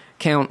penny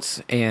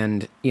counts,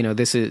 and you know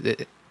this is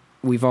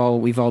we've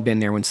all been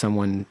there when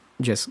someone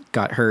just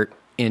got hurt,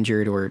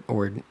 injured,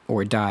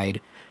 or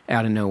died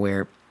out of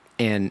nowhere,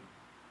 and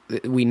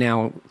we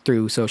now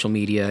through social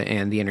media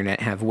and the internet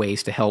have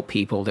ways to help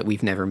people that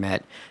we've never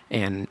met.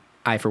 And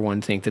I, for one,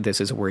 think that this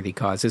is a worthy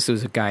cause. This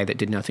was a guy that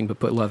did nothing but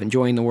put love and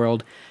joy in the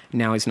world.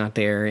 Now he's not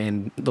there,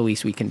 and the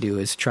least we can do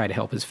is try to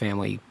help his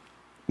family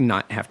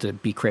not have to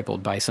be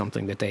crippled by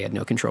something that they had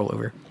no control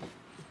over.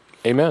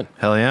 Amen.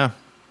 Hell yeah.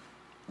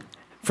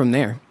 From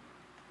there,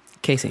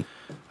 Casey.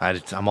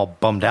 I'm all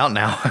bummed out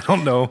now. I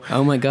don't know.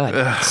 Oh my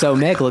God. So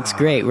Meg looks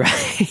great,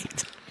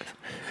 right?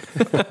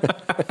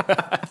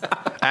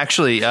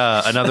 Actually,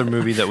 another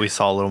movie that we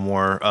saw a little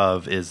more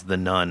of is The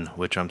Nun,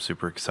 which I'm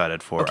super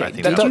excited for. Okay, I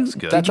think did that you- looks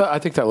good. I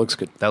think that looks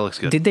good. That looks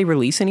good. Did they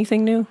release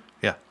anything new?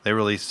 Yeah, they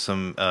released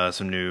some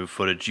new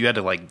footage. You had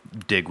to like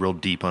dig real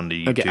deep onto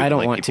YouTube. Okay, I don't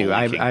like, want people to.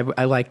 leaking.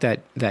 I like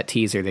that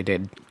teaser they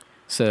did.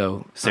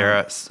 So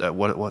Sarah,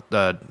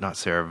 not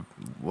Sarah.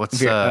 What's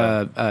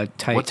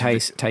Taisa what's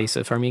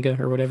Farmiga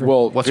or whatever.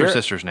 Well, what's her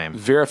sister's name?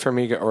 Vera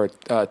Farmiga or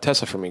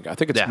Tessa Farmiga. I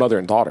think it's Yeah. mother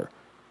and daughter.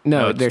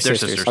 no, it's- they're they're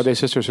sisters. sisters. Are they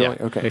sisters really?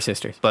 Yeah. Okay. They're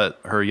sisters. But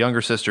her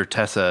younger sister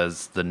Tessa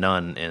is the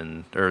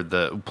nun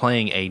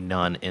playing a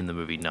nun in the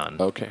movie Nun.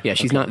 Okay. Yeah,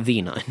 she's not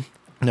the nun.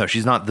 No,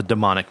 she's not the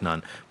demonic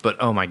nun. But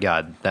oh my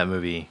god, that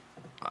movie!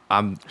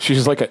 She's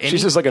just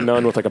like a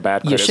nun with like a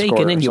bad You're credit score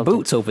shaking or in your something.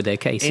 boots over there,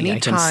 Casey. I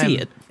can see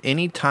it.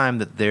 Anytime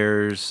that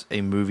there's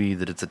a movie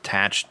that it's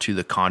attached to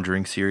the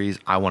Conjuring series,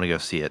 I want to go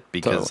see it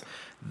because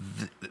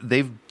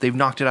they've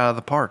knocked it out of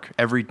the park.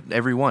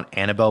 Every one.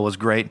 Annabelle was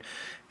great.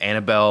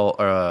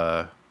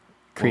 Annabelle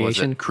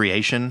Creation?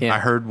 Creation, Yeah. I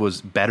heard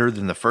was better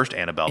than the first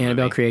Annabelle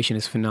Annabelle movie. Creation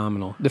is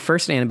phenomenal. The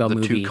first Annabelle The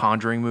movie. two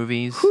Conjuring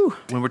movies.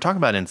 When we're talking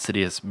about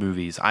Insidious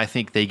movies, I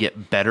think they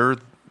get better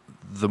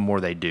the more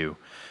they do.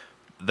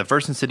 The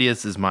first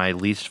Insidious is my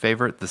least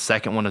favorite. The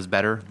second one is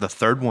better. The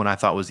third one I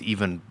thought was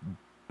even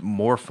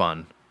more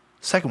fun.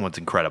 Second one's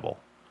incredible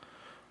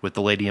with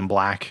the lady in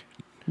black.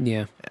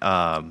 yeah,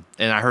 And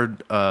I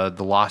heard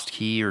The Lost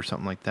Key or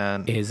something like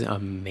that. is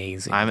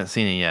amazing. I haven't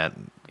seen it yet.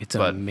 It's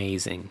but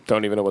amazing.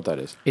 Don't even know what that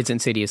is. It's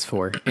Insidious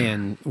 4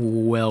 and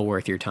well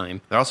worth your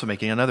time. They're also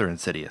making another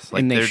Insidious.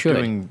 Like And they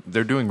should.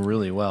 They're doing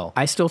really well.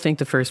 I still think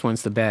the first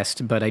one's the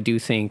best, but I do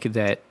think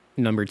that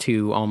number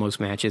 2 almost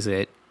matches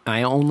it.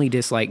 I only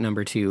dislike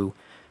number 2,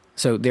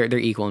 so they're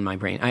equal in my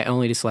brain. I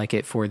only dislike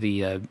it for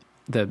the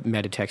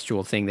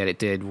metatextual thing that it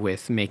did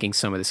with making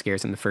some of the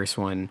scares in the first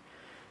one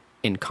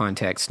in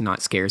context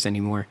not scares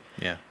anymore.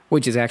 Yeah.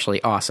 Which is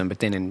actually awesome, but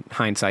then in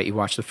hindsight, you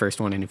watch the first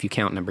one, and if you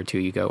count number 2,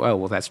 you go, "Oh,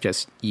 well, that's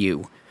just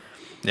you."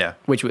 Yeah.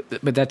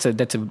 But that's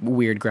a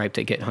weird gripe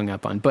to get hung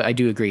up on. But I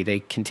do agree they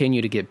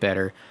continue to get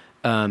better.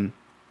 I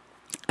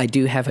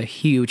do have a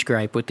huge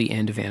gripe with the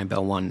end of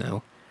Annabelle 1,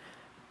 though.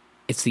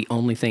 It's the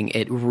only thing.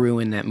 It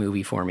ruined that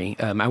movie for me.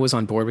 I was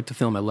on board with the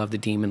film. I love the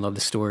demon, love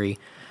the story.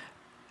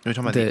 You're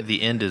talking about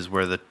the end is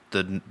where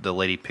the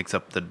lady picks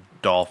up the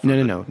doll.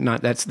 No,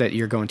 not that's that.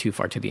 You're going too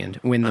far to the end.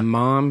 When the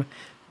mom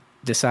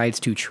decides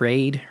to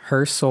trade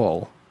her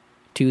soul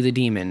to the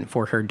demon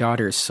for her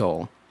daughter's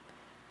soul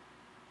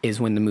is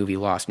when the movie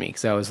lost me,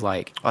 because I was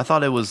like, I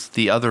thought it was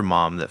the other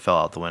mom that fell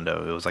out the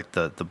window. It was like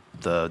the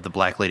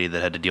black lady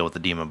that had to deal with the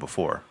demon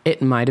before.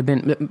 it might have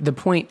been. The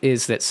point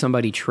is that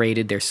somebody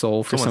traded their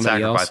soul for Someone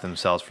somebody sacrificed else.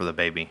 themselves for the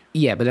baby.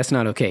 Yeah, but that's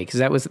not okay, because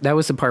that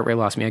was the part where it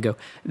lost me. I go,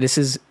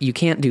 you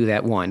can't do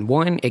that.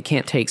 One, it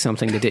can't take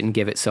something that didn't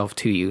give itself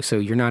to you, so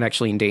you're not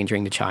actually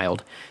endangering the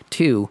child.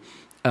 2,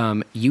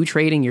 You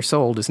trading your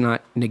soul does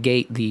not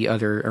negate the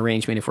other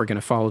arrangement if we're going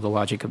to follow the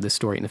logic of this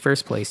story in the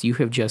first place. You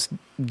have just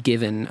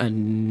given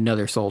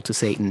another soul to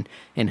Satan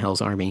and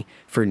Hell's Army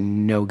for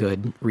no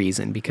good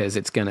reason, because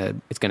it's gonna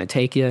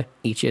take you,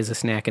 eat you as a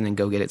snack, and then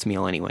go get its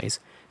meal anyways.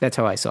 That's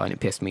how I saw it, and it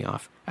pissed me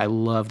off. I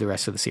love the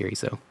rest of the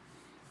series, though.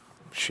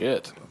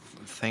 Shit.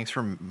 Thanks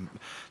for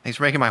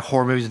making my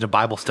horror movies into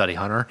Bible study,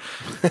 Hunter.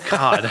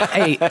 God.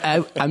 Hey,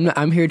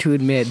 I'm here to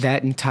admit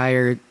that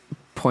entire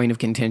point of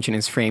contention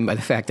is framed by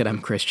the fact that I'm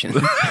Christian.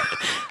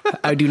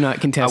 I do not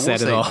contest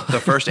that at all. The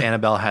first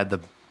Annabelle had the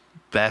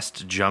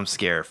best jump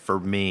scare for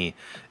me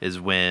is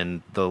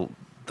when the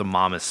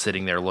mom is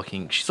sitting there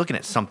she's looking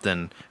at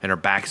something and her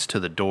back's to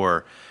the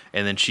door,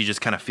 and then she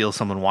just kind of feels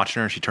someone watching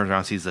her, and she turns around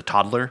and sees the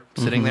toddler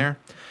sitting there.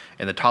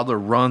 And the toddler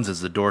runs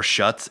as the door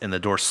shuts, and the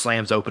door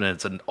slams open, and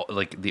it's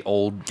like the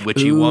old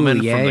witchy woman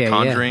from The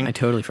Conjuring. Yeah. I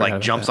totally forgot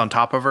about jumps that. on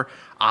top of her.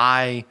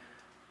 I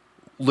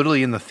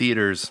literally in the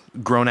theaters,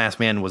 grown ass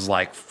man was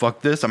like,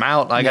 "Fuck this! I'm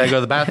out. I gotta go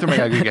to the bathroom. I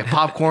gotta go get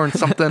popcorn,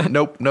 something.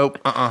 Nope. Nope.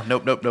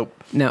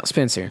 Now,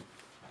 Spencer,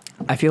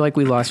 I feel like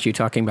we lost you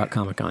talking about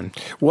Comic-Con.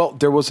 Well,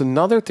 there was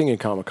another thing in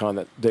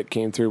Comic-Con that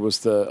came through was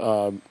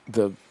the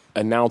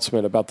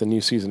announcement about the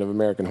new season of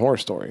American Horror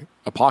Story,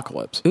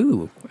 Apocalypse.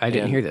 Ooh, I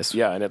didn't hear this.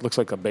 Yeah, and it looks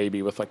like a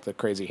baby with like the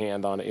crazy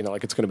hand on it. You know,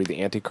 like it's going to be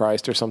the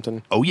Antichrist or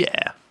something. Oh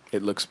yeah,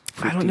 It looks.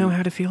 I don't know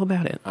how to feel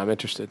about it. I'm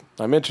interested.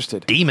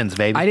 demons,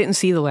 baby. I didn't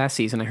see the last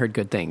season. I heard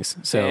good things.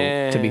 So,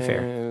 to be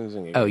fair.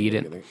 Oh, you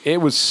didn't?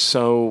 It was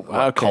so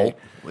okay. Cult.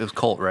 It was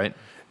Cult, right?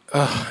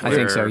 I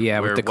think so, yeah,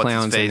 with the what's his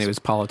clowns, and face? it was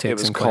politics It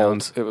was and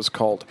clowns. cult. It was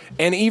cult.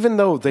 And even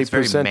though they It's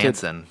very presented,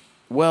 Manson.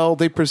 well,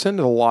 they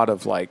presented a lot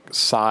of like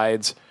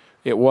sides.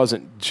 It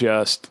wasn't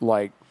just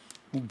like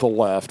the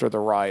left or the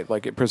right.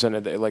 Like it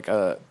presented like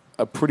a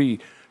pretty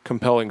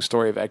compelling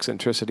story of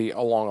eccentricity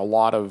along a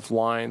lot of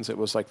lines. It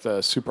was like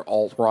the super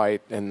alt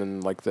right, and then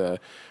like the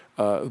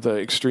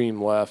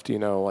extreme left. You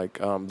know, like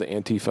the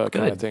Antifa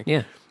kind of thing.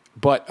 Yeah.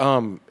 But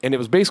and it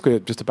was basically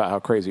just about how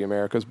crazy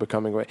America's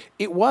becoming.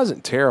 It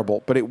wasn't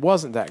terrible, but it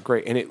wasn't that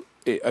great. And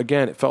it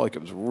again, it felt like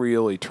it was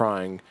really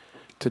trying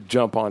to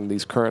jump on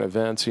these current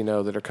events, you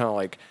know, that are kind of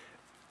like.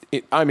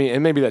 I mean,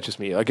 and maybe that's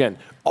just me. Again,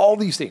 all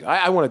these things.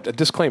 I want a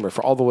disclaimer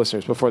for all the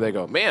listeners before they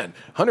go, man,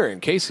 Hunter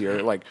and Casey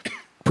are like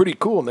pretty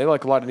cool and they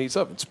like a lot of neat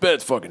stuff. And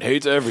Spence fucking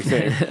hates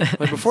everything.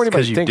 Like before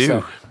anybody you thinks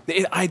do.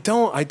 that. I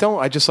don't.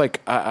 I just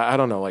like, I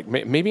don't know. Like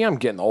maybe I'm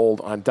getting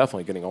old. I'm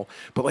definitely getting old.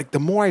 But like the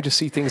more I just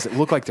see things that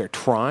look like they're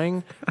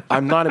trying,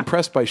 I'm not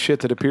impressed by shit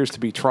that appears to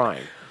be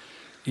trying.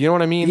 You know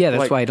what I mean? Yeah, that's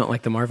Like, why I don't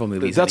like the Marvel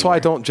movies. that's why I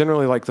anymore. don't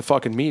generally like the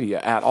fucking media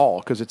at all,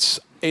 because it's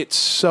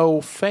so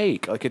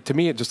fake. Like to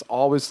me, it just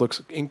always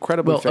looks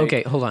incredibly Well, fake.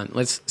 okay, hold on.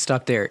 Let's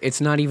stop there.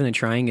 It's not even the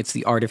trying, it's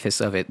the artifice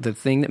of it. The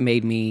thing that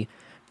made me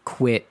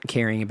quit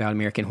caring about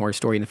American Horror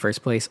Story in the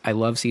first place, I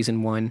love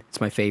season 1. It's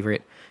my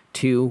favorite.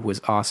 2 was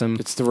awesome.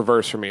 It's the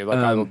reverse for me.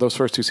 Like those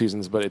first 2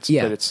 seasons, but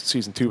it's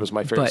season 2 was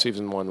my favorite. But-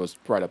 Season 1 was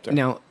right up there.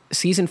 Now,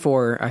 season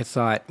 4, I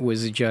thought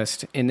was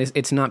just, and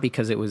it's not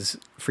because it was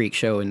Freak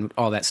Show and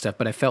all that stuff,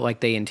 but I felt like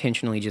they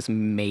intentionally just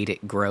made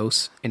it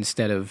gross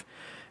instead of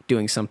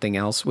doing something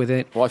else with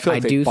it. Well, I feel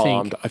like they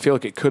bombed. Think, I feel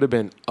like it could have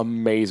been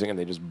amazing, and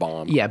they just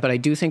bombed. yeah, but I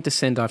do think the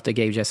send off they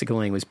gave Jessica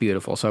Lange was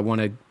beautiful, so I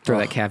want to throw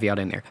that caveat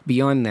in there.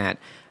 Beyond that,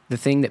 the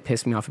thing that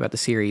pissed me off about the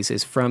series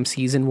is from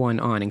season 1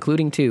 on,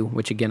 including 2,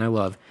 which again I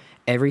love,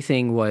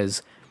 everything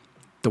was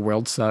the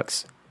world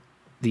sucks,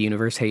 the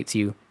universe hates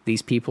you,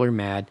 these people are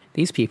mad,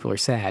 these people are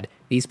sad,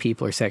 these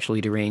people are sexually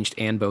deranged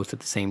and both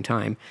at the same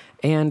time,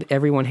 and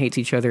everyone hates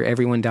each other,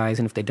 everyone dies,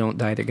 and if they don't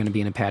die, they're going to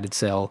be in a padded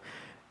cell.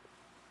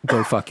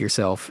 Go fuck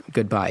yourself.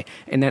 Goodbye.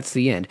 And that's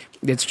the end.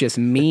 It's just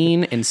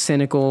mean and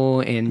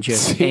cynical and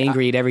just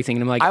angry at everything.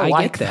 And I'm like, I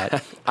like get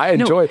that. I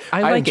enjoy.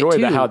 I like enjoy it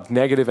too. how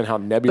negative and how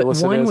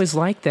nebulous But it one is. was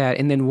like that,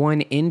 and then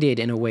one ended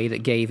in a way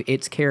that gave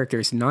its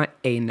characters not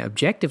an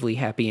objectively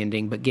happy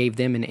ending, but gave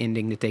them an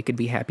ending that they could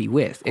be happy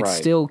with. It Right.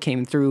 still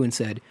came through and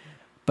said,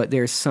 but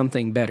there's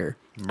something better.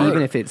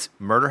 Even if it's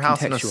Murder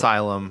House and contextual.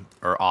 Asylum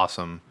are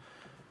awesome.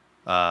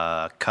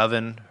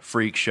 Coven,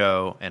 Freak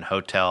Show, and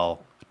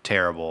Hotel,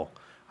 terrible.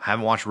 I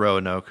haven't watched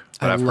Roanoke,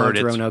 but I I've loved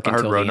heard Roanoke I heard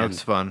until the Roanoke's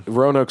end. fun.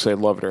 Roanoke's a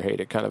love it or hate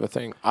it kind of a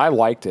thing. I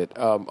liked it,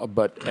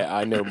 but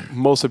I know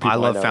most of the I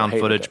people love know found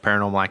hated footage, it.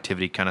 paranormal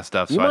activity kind of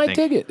stuff. You So I might think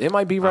dig it. It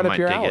might be right I up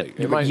your might dig alley.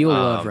 it. It might, You'll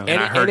love and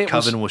Roanoke. I heard it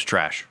was- Coven was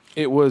trash.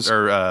 it was.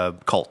 Or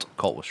Cult.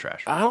 Cult was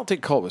trash. I don't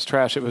think Cult was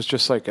trash. It was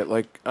just like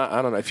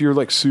I don't know. If you're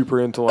like super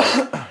into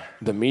like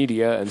the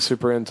media and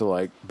super into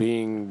like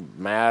being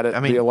mad at I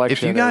mean, the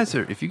election,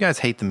 if you guys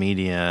hate the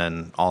media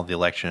and all the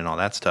election and all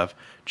that stuff,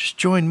 just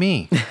join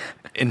me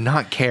in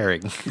not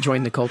caring.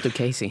 join the cult of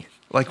Casey.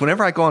 Like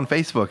whenever I go on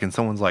Facebook and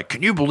someone's like,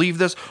 "Can you believe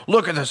this?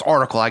 Look at this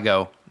article," I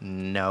go,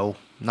 "No,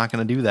 I'm not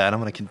going to do that. I'm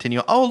going to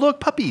continue." Oh, look,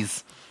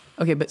 puppies.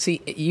 Okay, but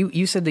see,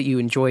 you said that you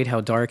enjoyed how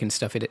dark and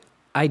stuff it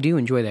I do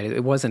enjoy that.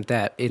 It wasn't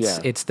that.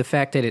 It's the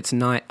fact that it's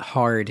not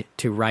hard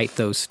to write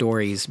those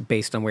stories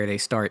based on where they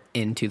start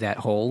into that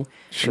hole,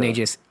 and they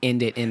just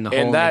end it in the hole.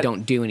 And they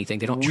don't do anything.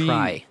 They don't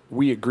try.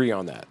 We agree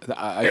on that.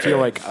 I feel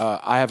like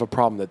I have a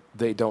problem that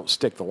they don't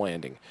stick the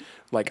landing.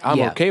 Like,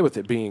 I'm okay with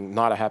it being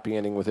not a happy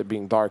ending, with it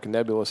being dark and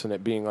nebulous, and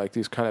it being like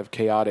these kind of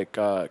chaotic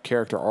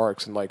character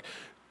arcs, and like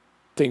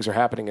things are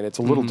happening, and it's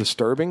a little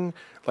disturbing.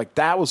 Like,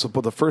 that was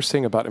the first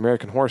thing about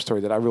American Horror Story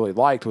that I really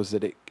liked, was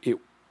that it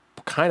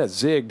kind of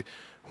zigged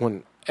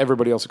when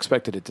everybody else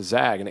expected it to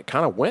zag, and it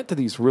kind of went to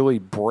these really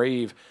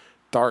brave,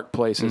 dark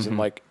places. And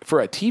like, for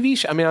a TV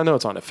show, I mean, I know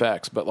it's on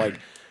FX, but like,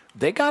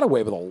 they got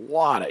away with a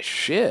lot of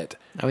shit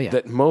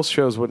that most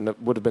shows would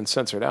have been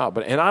censored out.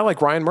 And I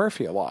like Ryan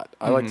Murphy a lot.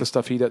 I like the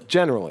stuff he does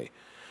generally,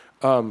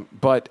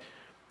 but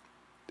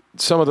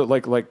some of the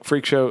like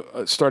Freak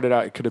Show started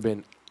out, it could have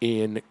been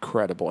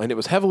incredible, and it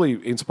was heavily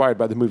inspired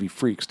by the movie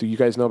Freaks. Do you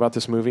guys know about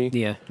this movie?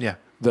 Yeah.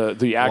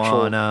 The actual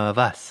One of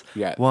Us.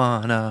 Yeah.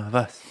 One of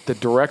Us. The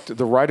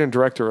writer and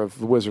director of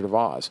The Wizard of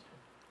Oz.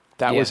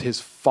 That was his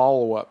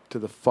follow-up to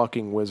the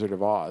fucking Wizard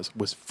of Oz,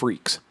 was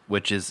Freaks.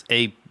 Which is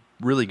a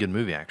really good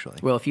movie, actually.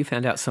 Well, if you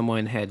found out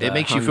someone had it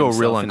makes you feel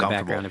real in the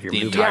uncomfortable background of your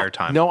the movie. entire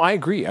time. No, I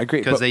agree.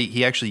 Because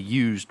he actually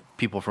used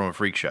people from a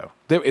Freak Show.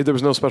 There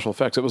was no special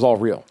effects. It was all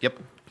real. Yep.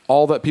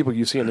 All that people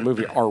you see in the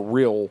movie are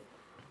real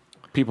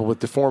people with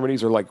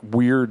deformities or like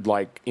weird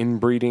like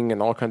inbreeding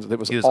and all kinds of.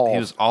 He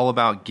was all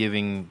about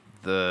giving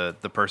the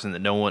person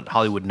that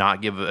Hollywood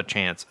not give a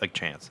chance.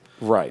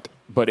 Right,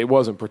 but it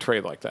wasn't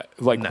portrayed like that.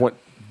 Like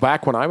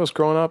back when I was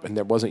growing up and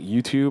there wasn't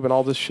YouTube and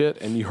all this shit,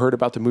 and you heard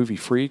about the movie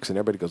Freaks, and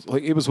everybody goes,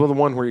 like, it was the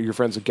one where your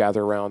friends would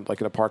gather around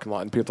like in a parking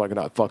lot and people talking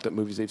about fucked up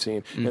movies they've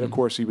seen. And of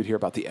course you would hear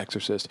about The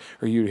Exorcist,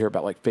 or you'd hear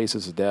about like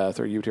Faces of Death,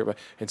 or you'd hear about,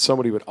 and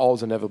somebody would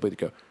always inevitably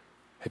go,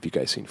 have you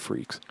guys seen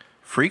Freaks?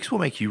 Freaks will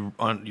make you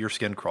on your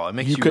skin crawl. It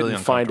makes you really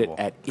couldn't find it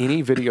uncomfortable. at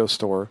any video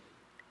store.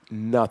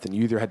 Nothing.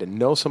 You either had to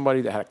know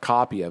somebody that had a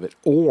copy of it,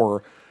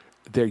 or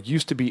there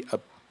used to be a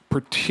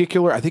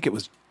particular, I think it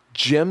was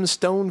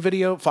Gemstone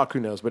Video. Fuck, who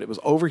knows? But it was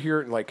over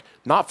here, like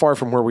not far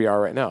from where we are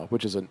right now,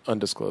 which is an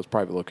undisclosed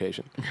private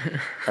location,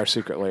 our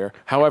secret lair.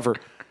 However,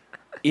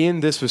 in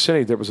this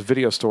vicinity, there was a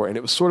video store, and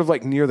it was sort of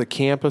like near the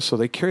campus. So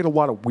they carried a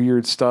lot of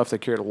weird stuff. They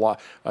carried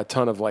a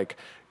ton of like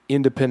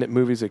independent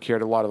movies. They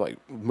carried a lot of like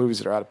movies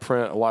that are out of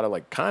print, a lot of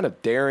like kind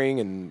of daring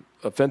and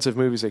offensive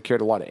movies. They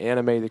carried a lot of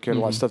anime. They carried a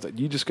lot of stuff that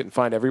you just couldn't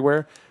find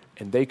everywhere,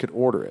 and they could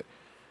order it.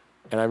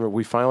 And I remember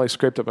we finally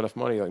scraped up enough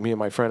money, like me and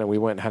my friend, and we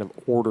went and had him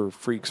order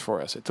Freaks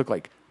for us. It took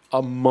like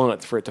a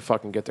month for it to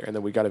fucking get there, and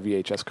then we got a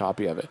VHS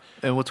copy of it.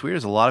 And what's weird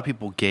is a lot of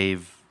people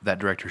gave that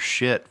director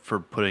shit for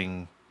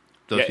putting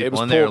those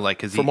people in there. Like,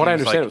 cause from what I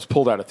understand, it was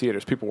pulled out of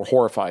theaters. People were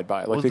horrified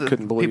by it. Like, they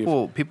couldn't believe.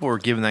 People were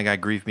giving that guy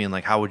grief, being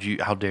like, how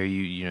dare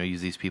you,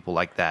 use these people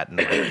like that, and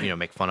like,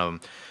 make fun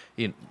of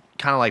them.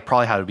 Kind of like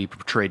probably how it would be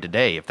portrayed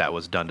today if that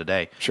was done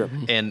today. Sure.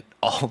 And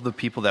all the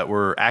people that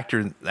were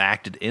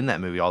acted in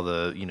that movie, all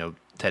the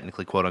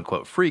technically quote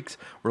unquote freaks,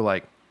 were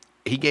like,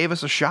 he gave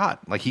us a shot.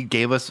 Like, he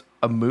gave us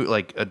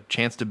a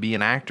chance to be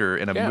an actor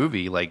in a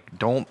movie. Like,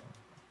 don't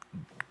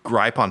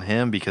gripe on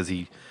him because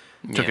he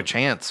took a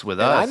chance with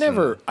us.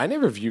 I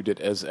never viewed it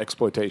as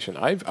exploitation.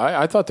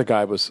 I thought the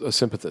guy was a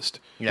sympathist.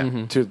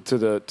 Yeah. To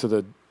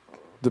the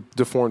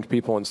deformed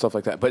people and stuff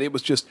like that. But it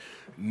was just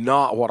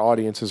not what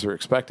audiences are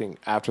expecting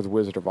after The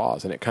Wizard of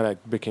Oz, and it kind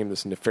of became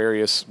this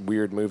nefarious,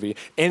 weird movie.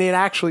 And it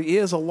actually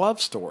is a love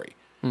story.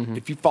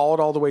 If you follow it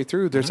all the way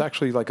through, there's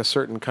actually like a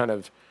certain kind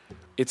of.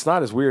 It's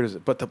not as weird as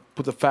it, but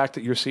the fact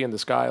that you're seeing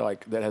this guy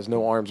like that has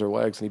no arms or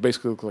legs, and he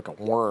basically looks like a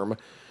worm,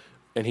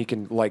 and he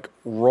can like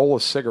roll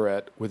a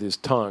cigarette with his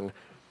tongue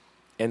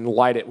and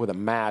light it with a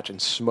match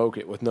and smoke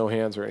it with no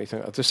hands or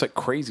anything. It's just like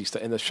crazy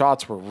stuff. And the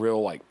shots were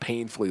real like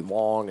painfully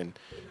long. And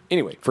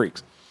anyway,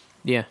 Freaks.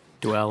 Yeah,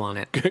 dwell on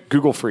it.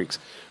 Google Freaks.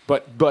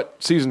 But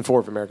season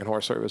 4 of American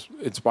Horror Story was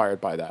inspired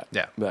by that.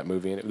 Yeah. That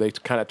movie, and they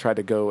kind of tried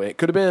to go. It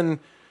could have been,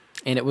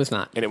 and it was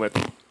not. And it went.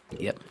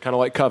 Yep. Kind of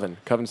like Coven.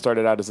 Coven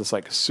started out as this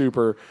like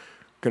super,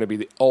 going to be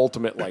the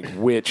ultimate like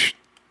witch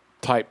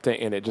type thing,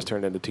 and it just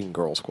turned into Teen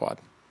Girl Squad.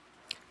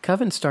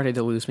 Coven started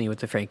to lose me with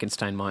the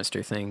Frankenstein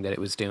monster thing that it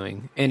was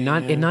doing, and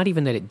not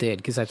even that it did,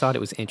 because I thought it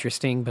was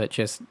interesting, but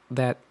just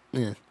that.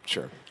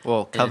 Sure.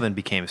 Well, Coven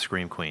became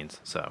Scream Queens,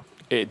 so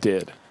it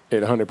did.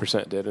 It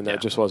 100% did, and that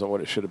just wasn't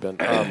what it should have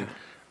been.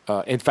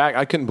 In fact,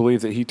 I couldn't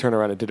believe that he turned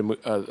around and did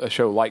a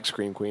show like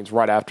Scream Queens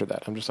right after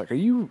that. I'm just like, are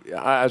you?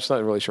 I'm just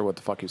not really sure what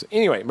the fuck he was.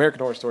 Anyway, American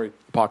Horror Story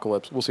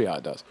Apocalypse. We'll see how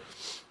it does.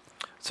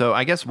 So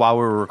I guess while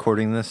we were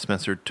recording this,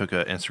 Spencer took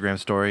an Instagram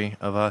story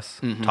of us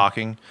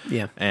talking.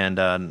 Yeah. And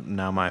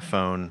now my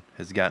phone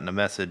has gotten a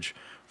message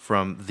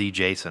from the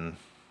Jason,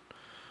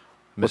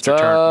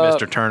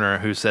 Mr. Turner,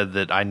 who said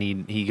that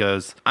he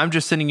goes, I'm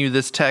just sending you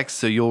this text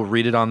so you'll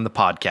read it on the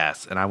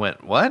podcast. And I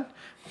went, what?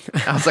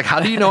 I was like,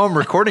 how do you know I'm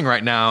recording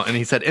right now? And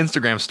he said,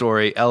 Instagram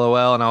story,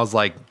 LOL. And I was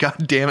like,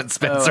 God damn it,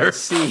 Spencer.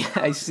 Oh,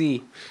 I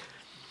see.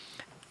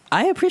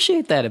 I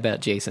appreciate that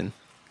about Jason.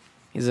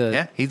 He's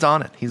he's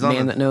on it. He's on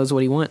man that knows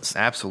what he wants.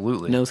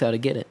 Absolutely. Knows how to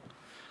get it.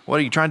 What,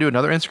 are you trying to do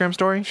another Instagram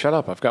story? Shut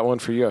up. I've got one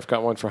for you. I've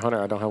got one for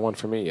Hunter. I don't have one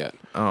for me yet.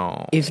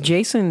 Oh. If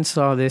Jason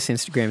saw this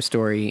Instagram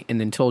story and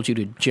then told you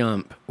to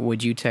jump,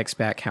 would you text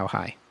back how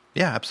high?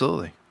 Yeah,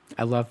 absolutely.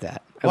 I love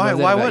that. Why- I love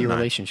that why about wouldn't your I?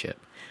 relationship.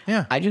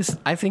 Yeah.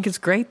 I think it's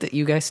great that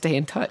you guys stay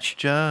in touch.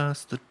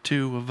 Just the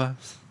two of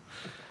us.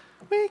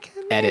 We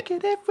can Edit.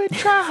 make it if we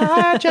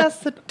try.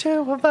 Just the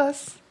two of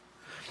us.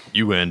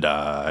 You and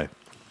I.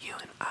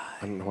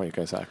 I don't know why you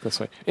guys act this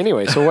way.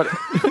 Anyway, so what?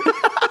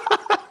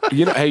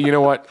 Hey, you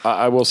know what?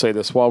 I will say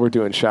this while we're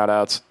doing shout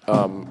outs.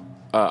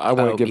 I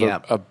want to give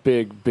a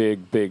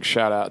big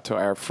shout out to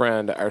our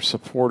friend, our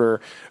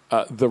supporter,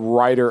 the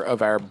writer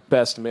of our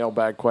best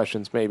mailbag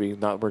questions. Maybe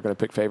not, we're going to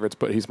pick favorites,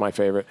 but he's my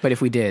favorite. But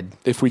if we did,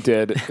 It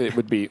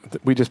would be,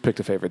 we just picked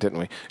a favorite, didn't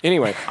we?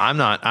 Anyway,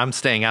 I'm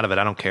staying out of it.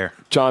 I don't care.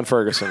 John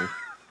Ferguson.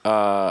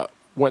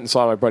 Went and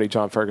saw my buddy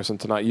John Ferguson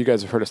tonight. You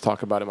guys have heard us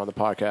talk about him on the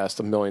podcast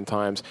a million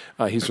times.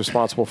 He's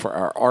responsible for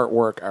our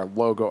artwork, our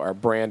logo, our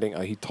branding.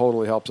 He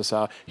totally helps us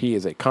out. He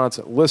is a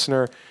constant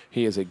listener.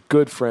 He is a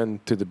good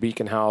friend to the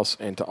Beacon House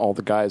and to all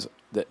the guys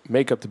that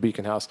make up the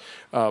Beacon House.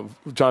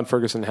 John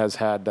Ferguson has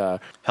had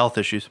Health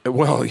issues.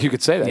 well, you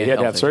could say that. Yeah, he had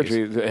to have health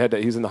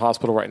surgery. He's in the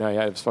hospital right now. He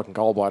had his fucking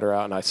gallbladder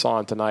out, and I saw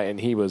him tonight, and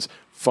he was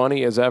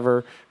funny as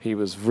ever. He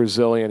was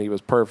resilient. He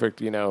was perfect,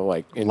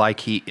 Like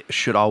he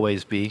should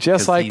always be.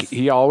 just 'cause like he's-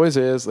 he always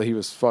is. He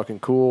was fucking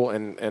cool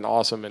and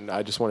awesome, and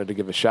I just wanted to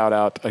give a shout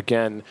out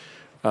again.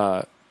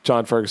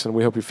 John Ferguson,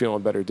 we hope you're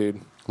feeling better, dude.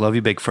 Love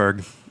you, Big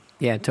Ferg.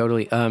 yeah,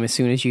 totally. As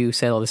soon as you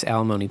settle this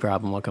alimony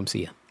problem, I'll come see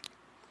you.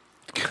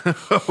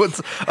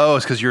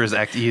 It's because you're his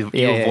ex. You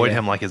avoid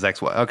him like his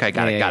ex-wife. Okay,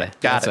 got it. Got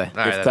That's it.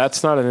 why. All right, If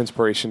that's not an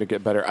inspiration to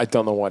get better, I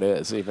don't know what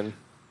is even.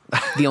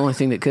 The only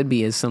thing that could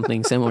be is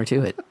something similar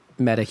to it.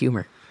 Meta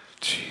humor.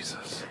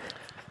 Jesus.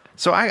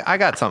 So I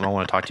got something I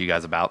want to talk to you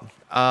guys about.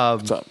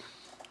 What's up?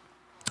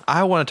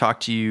 I want to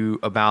talk to you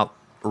about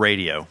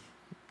radio.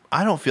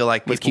 I don't feel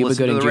like With people Cuba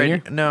listen to the Gooding radio.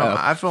 Jr.? No, Oh.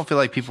 I don't feel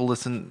like people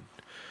listen.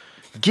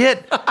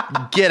 Get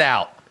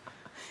out.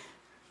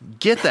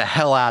 Get the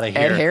hell out of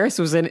here. Ed Harris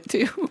was in it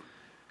too.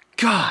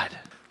 God.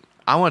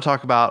 I want to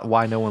talk about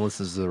why no one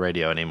listens to the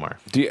radio anymore.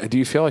 Do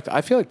you feel like?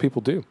 I feel like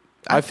people do.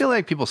 I feel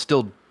like people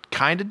still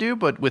kind of do,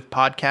 but with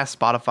podcasts,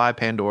 Spotify,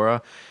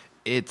 Pandora,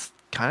 it's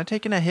kind of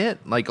taking a hit.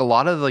 Like a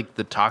lot of like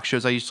the talk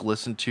shows I used to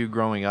listen to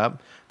growing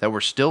up that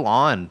were still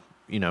on,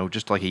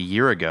 just like a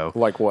year ago.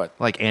 Like what?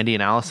 Like Andy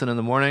and Allison in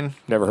the morning.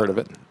 Never heard of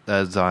it.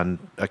 That's on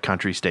a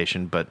country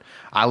station, but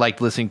I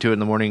liked listening to it in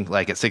the morning,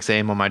 like at 6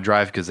 a.m. on my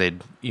drive, because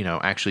they'd,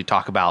 actually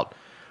talk about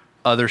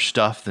other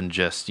stuff than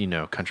just,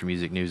 country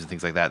music news and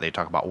things like that. They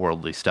talk about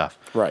worldly stuff.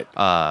 Right.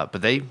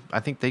 But I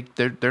think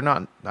they're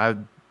not. I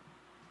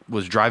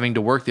was driving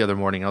to work the other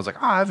morning. I was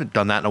like, I haven't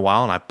done that in a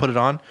while. And I put it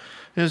on.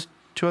 There's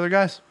two other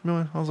guys.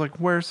 I was like,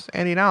 where's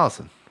Andy and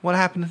Allison? What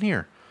happened in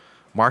here?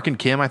 Mark and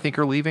Kim, I think,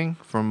 are leaving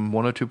from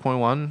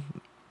 102.1.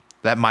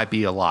 That might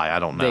be a lie. I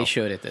don't know. They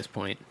should at this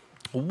point.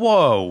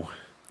 Whoa.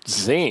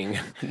 Zing.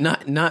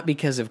 Not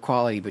because of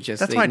quality, but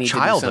just That's they my need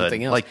childhood. to do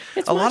something else. Like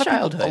it's a my lot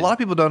childhood. of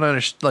people don't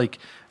understand. Like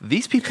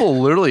these people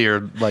literally are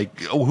like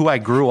who I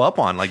grew up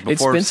on. Like It's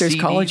before Spencer's CDs.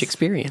 college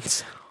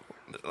experience.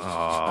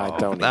 I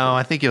don't. No,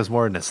 I think it was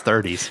more in his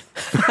 30s.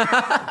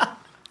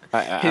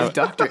 His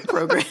doctorate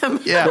program.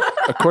 Yeah.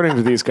 According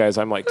to these guys,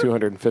 I'm like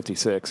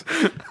 256.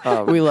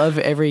 We love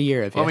every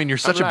year of it. I mean, you're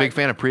such a I'm big like-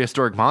 fan of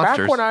prehistoric Back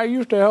monsters. when I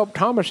used to help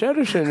Thomas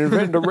Edison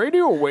invent the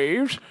radio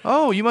waves.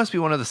 Oh, you must be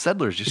one of the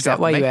settlers. You Is got that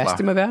why you Mayflower. asked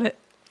him about it?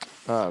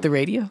 The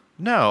radio?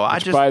 No, I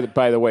just.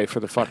 By the way, for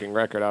the fucking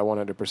record, I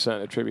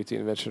 100% attribute the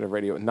invention of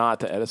radio not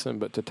to Edison,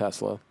 but to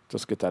Tesla.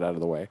 Just get that out of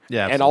the way.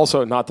 Yeah, and absolutely.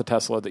 also not the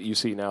Tesla that you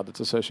see now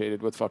that's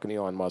associated with fucking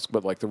Elon Musk,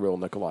 but like the real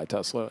Nikolai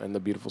Tesla and the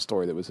beautiful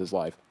story that was his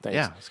life. Thanks.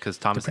 Yeah, it's because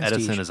Thomas The prestige.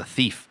 Edison is a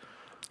thief.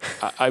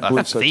 I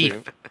believe so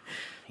thief.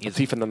 too. A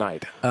thief in the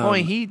night.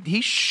 Boy,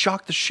 he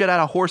shocked the shit out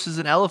of horses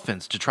and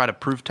elephants to try to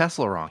prove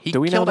Tesla wrong. He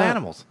Do we know killed that?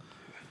 animals.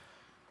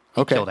 He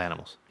Okay. killed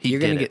animals. He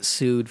You're going did to it. get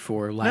sued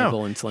for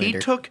libel and slander. He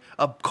took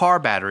a car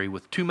battery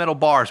with two metal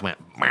bars, went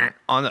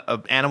on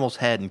an animal's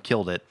head and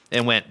killed it,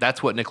 and went,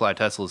 that's what Nikola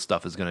Tesla's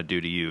stuff is going to do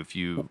to you if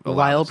you allow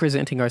While this."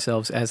 presenting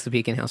ourselves as the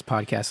Beacon House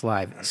Podcast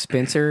Live,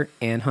 Spencer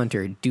and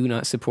Hunter do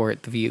not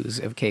support the views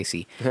of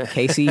Casey.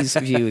 Casey's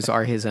views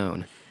are his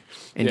own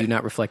and do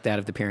not reflect that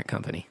of the parent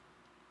company.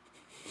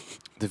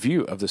 The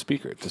view of the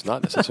speaker does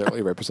not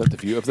necessarily represent the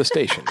view of the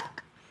station.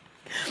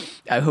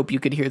 I hope you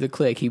could hear the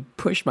click. He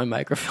pushed my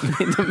microphone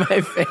into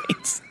my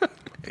face.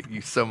 Thank you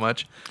so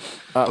much.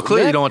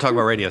 Clearly, you don't want to talk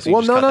about radio, so you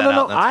Well, just no, cut no, that no,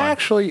 out. no. That's I fine.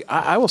 actually,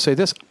 I will say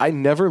this: I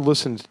never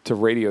listened to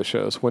radio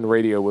shows when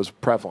radio was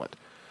prevalent.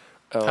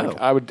 Oh.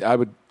 I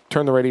would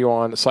turn the radio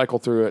on, cycle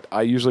through it.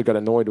 I usually got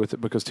annoyed with it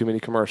because too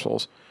many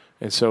commercials,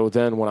 and so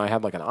then when I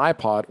had like an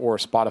iPod or a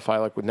Spotify,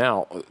 like with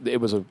now,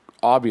 it was an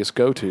obvious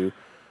go-to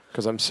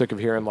because I'm sick of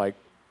hearing like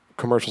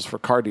commercials for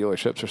car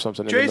dealerships or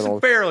something. in the middle Jason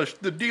of- Fairlish,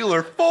 the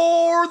dealer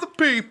for the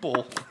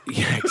people.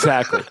 Yeah,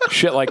 exactly.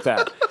 Shit like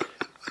that.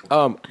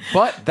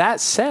 But that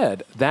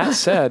said,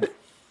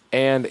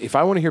 and if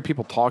I want to hear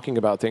people talking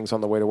about things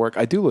on the way to work,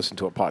 I do listen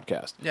to a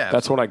podcast. Yeah,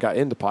 That's when I got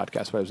into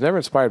podcasts, but I was never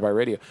inspired by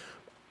radio.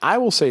 I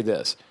will say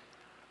this.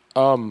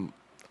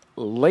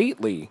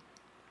 Lately,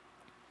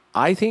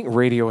 I think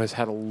radio has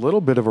had a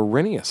little bit of a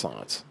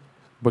renaissance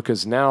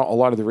because now a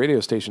lot of the radio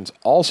stations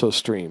also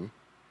stream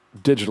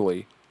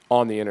digitally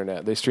on the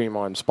internet. They stream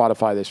on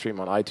Spotify, they stream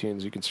on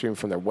iTunes, you can stream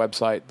from their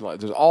website.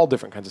 There's all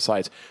different kinds of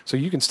sites. So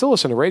you can still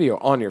listen to radio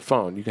on your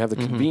phone. You can have the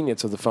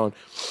convenience of the phone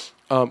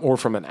or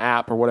from an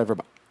app or whatever.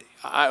 But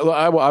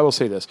I will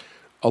say this.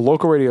 A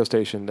local radio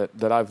station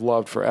that I've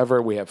loved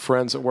forever. We have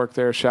friends that work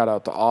there. Shout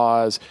out to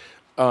Oz.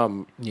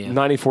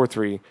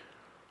 94.3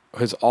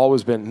 has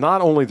always been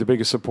not only the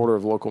biggest supporter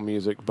of local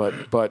music, but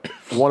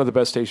one of the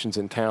best stations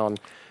in town.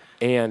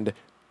 And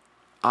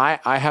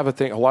I have a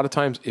thing. A lot of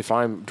times, if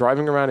I'm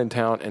driving around in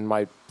town and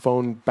my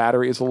phone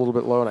battery is a little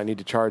bit low and I need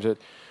to charge it,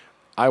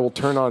 I will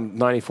turn on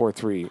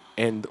 94.3.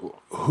 And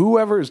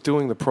whoever is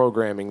doing the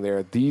programming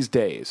there these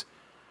days,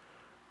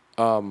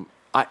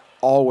 I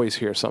always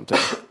hear something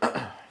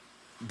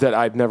that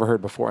I'd never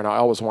heard before, and I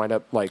always wind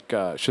up like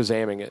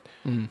Shazamming it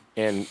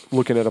and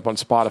looking it up on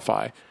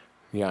Spotify.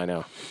 Yeah, I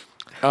know.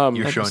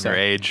 You're showing your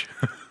age.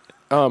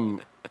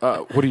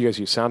 What do you guys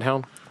use?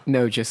 SoundHound?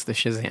 No, just the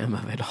Shazam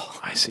of it all.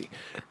 I see.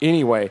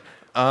 Anyway,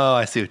 Oh,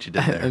 I see what you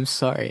did there. I'm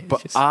sorry.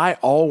 but I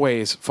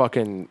always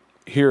fucking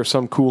hear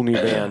some cool new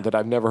band that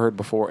I've never heard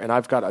before, and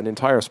I've got an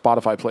entire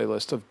Spotify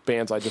playlist of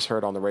bands I just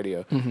heard on the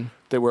radio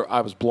that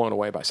I was blown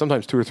away by.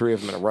 Sometimes 2 or 3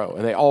 of them in a row,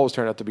 and they always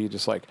turn out to be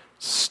just like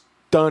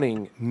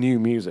stunning new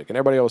music. And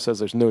everybody always says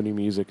there's no new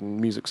music and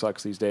music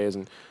sucks these days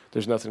and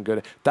there's nothing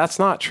good. That's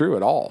not true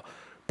at all.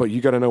 But you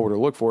got to know where to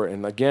look for it.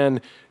 And again,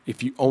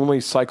 if you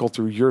only cycle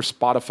through your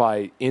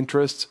Spotify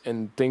interests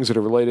and things that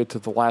are related to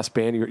the last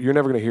band, you're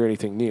never going to hear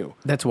anything new.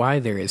 That's why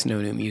there is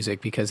no new music,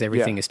 because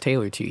everything is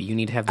tailored to you. You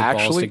need to have the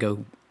balls to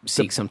go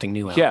seek something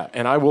new out. Yeah,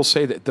 and I will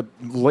say that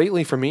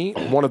lately for me,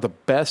 one of the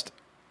best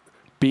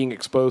being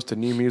exposed to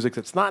new music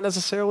that's not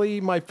necessarily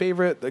my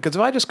favorite, because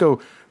if I just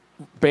go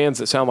bands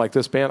that sound like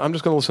this band, I'm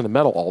just going to listen to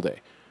metal all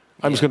day.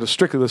 I'm just going to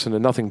strictly listen to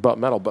nothing but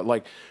metal. But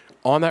like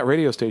on that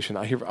radio station,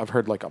 I've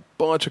heard like a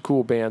bunch of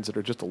cool bands that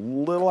are just a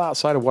little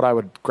outside of what I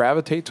would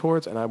gravitate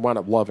towards, and I wound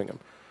up loving them.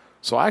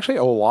 So I actually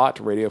owe a lot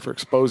to radio for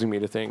exposing me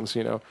to things,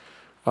 you know.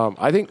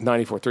 I think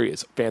 94.3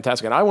 is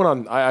fantastic. And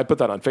I put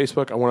that on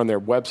Facebook. I went on their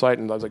website,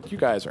 and I was like, you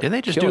guys are Didn't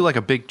they just do like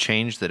a big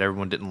change that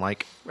everyone didn't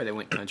like? Where they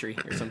went country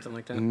or something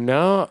like that?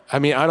 No, I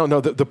mean, I don't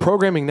know. The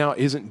programming now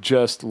isn't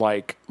just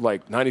like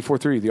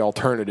 94.3, the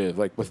alternative,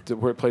 like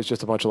where it plays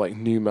just a bunch of like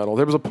new metal.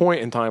 There was a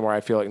point in time where I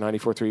feel like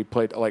 94.3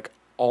 played like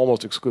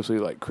almost exclusively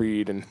like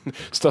Creed and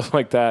stuff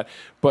like that.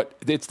 But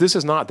this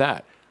is not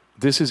that.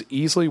 This is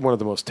easily one of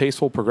the most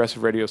tasteful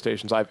progressive radio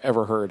stations I've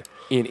ever heard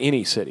in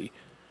any city.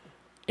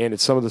 And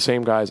it's some of the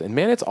same guys. And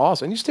man, it's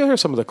awesome. And you still hear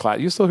some of the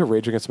you still hear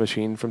Rage Against the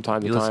Machine from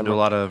time to time. You listen to a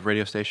lot of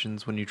radio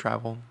stations when you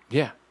travel?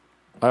 Yeah.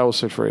 I always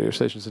search for radio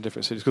stations in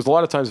different cities. Because a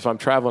lot of times if I'm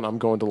traveling, I'm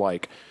going to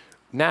like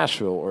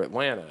Nashville or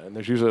Atlanta. And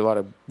there's usually a lot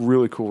of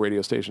really cool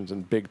radio stations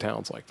in big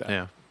towns like that.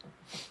 Yeah.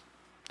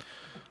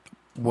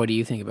 What do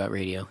you think about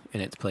radio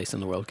and its place in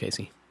the world,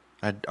 Casey?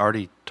 I'd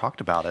already talked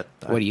about it.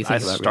 What do you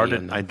think about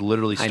radio? I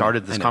literally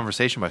started this I know.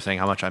 conversation by saying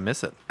how much I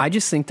miss it. I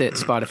just think that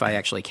Spotify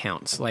actually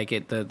counts.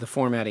 Like the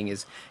formatting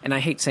is, and I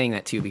hate saying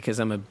that too because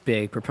I'm a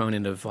big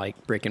proponent of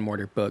like brick and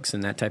mortar books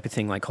and that type of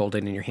thing. Like hold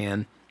it in your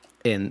hand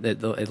and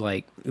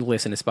like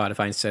listen to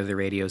Spotify instead of the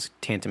radio is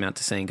tantamount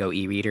to saying go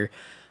e-reader.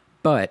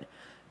 But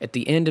at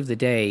the end of the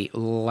day,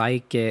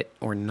 like it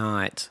or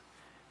not,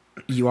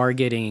 you are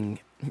getting.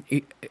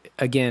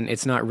 Again,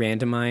 it's not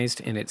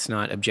randomized and it's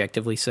not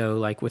objectively so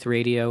like with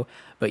radio,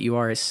 but you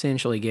are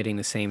essentially getting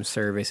the same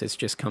service. It's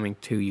just coming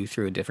to you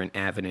through a different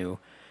avenue.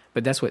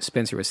 But that's what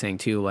Spencer was saying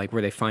too, like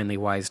where they finally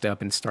wised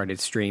up and started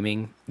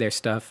streaming their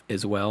stuff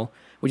as well,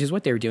 which is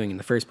what they were doing in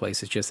the first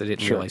place. It's just they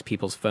didn't realize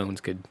people's phones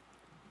could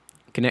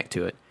connect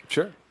to it.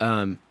 Sure.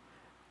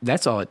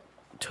 That's all it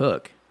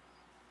took.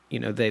 You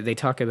know, they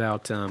talk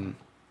about... And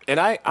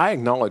I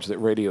acknowledge that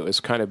radio is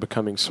kind of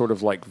becoming sort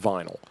of like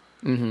vinyl.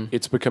 Mm-hmm.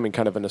 It's becoming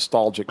kind of a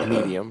nostalgic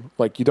medium.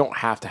 Like, you don't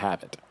have to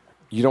have it.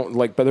 You don't,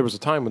 like, but there was a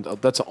time when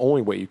that's the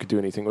only way you could do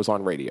anything was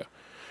on radio.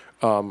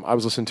 I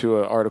was listening to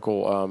an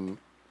article,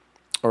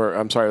 like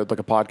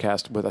a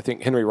podcast with, I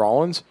think, Henry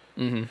Rollins.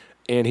 Mm-hmm.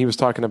 And he was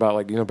talking about,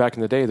 like, you know, back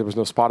in the day, there was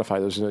no Spotify,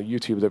 there was no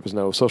YouTube, there was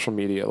no social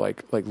media.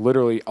 Like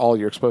literally all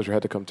your exposure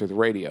had to come through the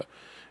radio.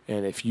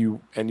 And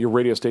your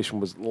radio station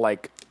was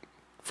like,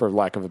 for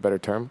lack of a better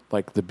term,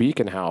 like the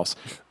beacon house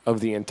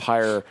of the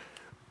entire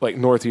like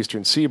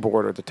northeastern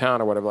seaboard or the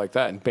town or whatever like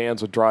that, and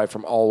bands would drive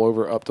from all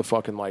over up to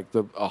fucking like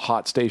a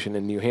hot station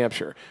in New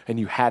Hampshire, and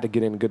you had to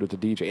get in good with the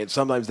DJ. And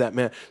sometimes that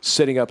meant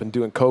sitting up and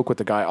doing coke with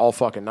the guy all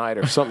fucking night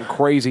or something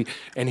crazy,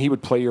 and he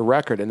would play your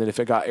record, and then if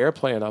it got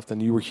airplay enough,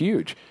 then you were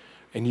huge,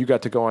 and you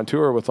got to go on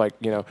tour with like,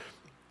 you know,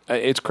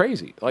 it's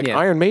crazy. Like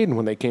Iron Maiden,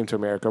 when they came to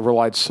America,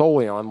 relied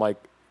solely on like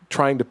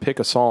trying to pick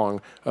a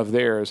song of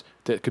theirs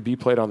that could be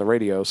played on the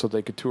radio so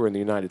they could tour in the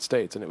United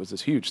States. And it was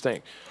this huge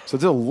thing. So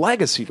there's a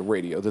legacy to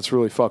radio that's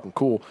really fucking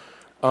cool.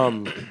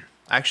 I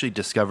actually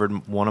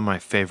discovered one of my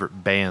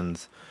favorite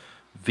bands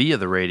via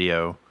the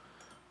radio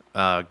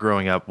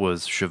growing up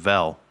was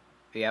Chevelle.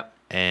 Yep.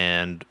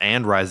 and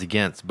Rise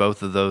Against.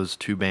 Both of those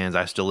two bands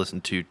I still listen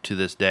to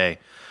this day.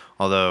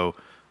 Although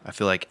I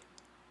feel like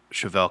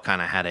Chevelle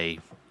kind of had a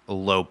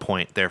low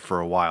point there for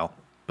a while.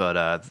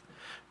 But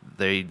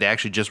they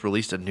actually just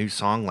released a new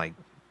song like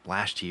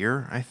last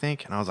year, I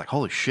think. And I was like,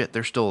 holy shit,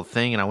 they're still a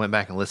thing. And I went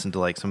back and listened to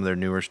like some of their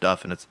newer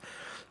stuff, and it's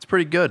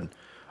pretty good.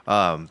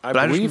 I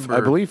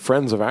believe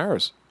friends of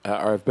ours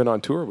have been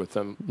on tour with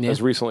them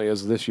as recently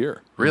as this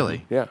year.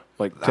 Really? Yeah,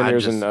 like 10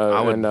 years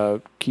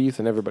and Keith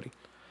and everybody.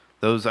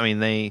 Those, I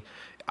mean,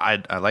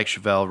 I like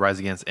Chevelle, Rise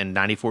Against, and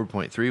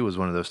 94.3 was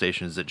one of those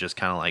stations that just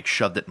kind of like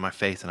shoved it in my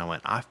face, and I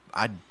went,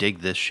 I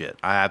dig this shit.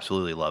 I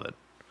absolutely love it.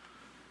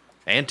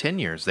 And 10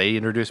 years. They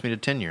introduced me to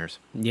 10 years.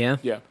 Yeah.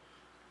 Yeah.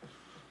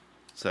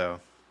 So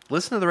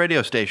listen to the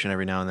radio station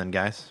every now and then,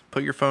 guys.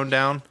 Put your phone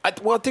down. I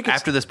think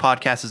after this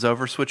podcast is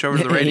over, switch over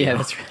to the radio. Yeah,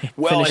 that's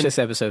right. Finish this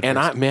episode and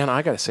first.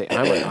 I gotta say,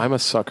 I'm a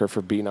sucker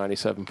for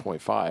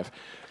B97.5.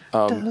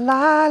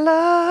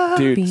 Delilah.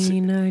 Dude,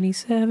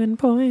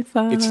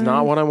 B97.5. it's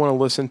not what I want to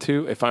listen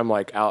to if I'm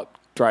like out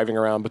driving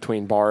around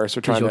between bars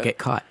or trying to you'll get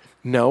caught.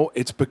 No,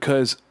 it's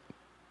because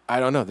I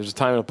don't know. There's a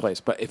time and a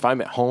place, but if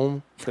I'm at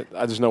home,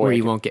 there's no way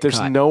you won't get There's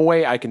caught. no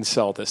way I can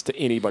sell this to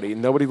anybody.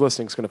 Nobody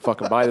listening is going to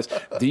fucking buy this.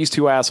 These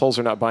two assholes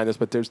are not buying this.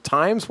 But there's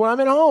times when I'm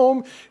at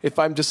home, if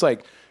I'm just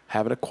like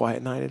having a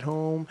quiet night at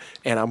home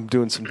and I'm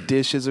doing some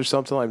dishes or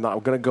something, I'm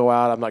not going to go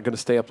out. I'm not going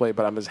to stay up late,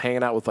 but I'm just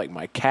hanging out with like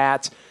my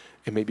cats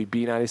and maybe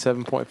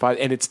B97.5.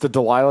 And it's the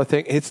Delilah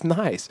thing. It's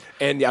nice,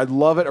 and I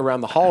love it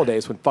around the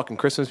holidays when fucking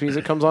Christmas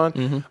music comes on.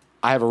 Mm-hmm.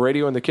 I have a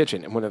radio in the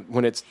kitchen, and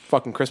when it's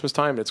fucking Christmas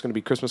time, and it's going to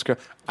be Christmas,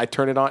 I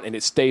turn it on, and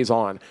it stays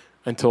on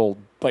until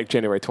like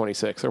January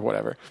 26th or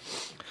whatever.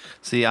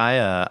 See,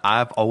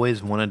 I've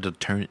always wanted to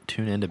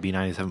tune into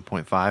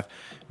B97.5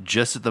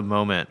 just at the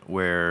moment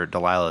where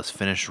Delilah has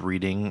finished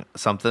reading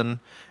something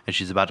and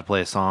she's about to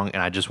play a song,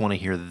 and I just want to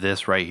hear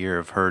this right here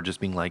of her just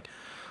being like,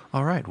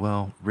 all right,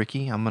 well,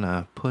 Ricky, I'm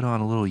gonna put on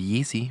a little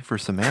Yeezy for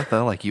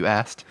Samantha, like you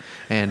asked,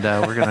 and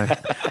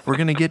we're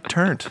gonna get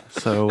turned.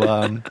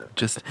 So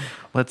just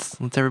let's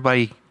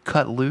everybody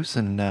cut loose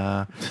and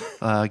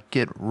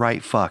get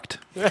right fucked.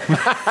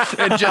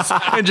 It just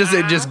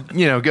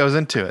goes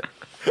into it.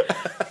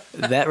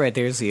 That right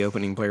there is the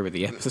opening blurb of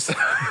the episode.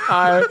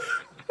 I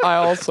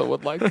also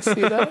would like to see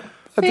that.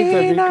 I think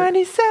that'd be good.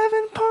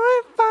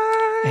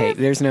 97.5. Hey,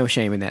 there's no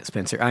shame in that,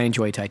 Spencer. I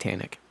enjoy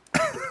Titanic.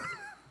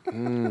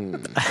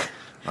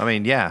 I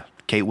mean, yeah,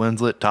 Kate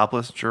Winslet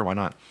topless, sure, why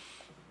not?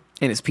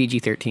 And it's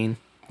PG-13.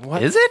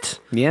 What Is it?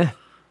 Yeah.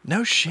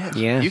 No shit.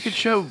 Yeah. You could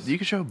show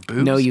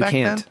boobs. No, you back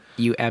can't. then?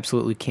 You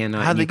absolutely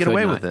cannot. How'd they You get could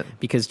away not, with it?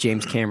 Because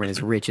James Cameron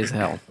is rich as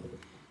hell.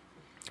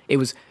 It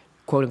was,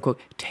 quote unquote,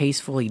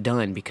 tastefully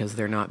done because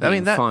they're not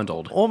being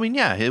fondled. Well, I mean,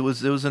 yeah, it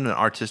was in an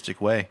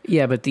artistic way.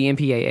 Yeah, but the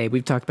MPAA,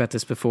 we've talked about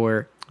this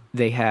before.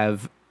 They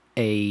have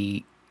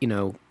a,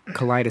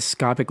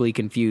 kaleidoscopically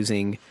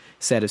confusing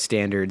set of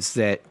standards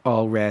that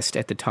all rest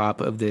at the top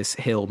of this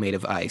hill made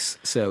of ice,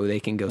 so they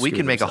can go. We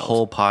can make themselves. a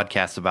whole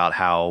podcast about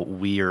how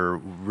we are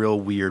real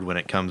weird when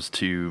it comes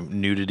to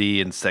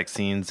nudity and sex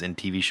scenes in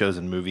TV shows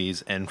and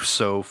movies, and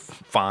so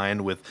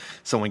fine with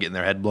someone getting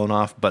their head blown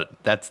off.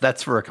 But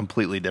that's for a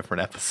completely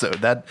different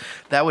episode.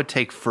 That would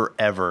take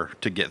forever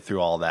to get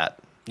through all that.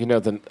 I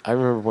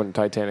remember when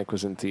Titanic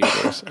was in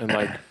theaters,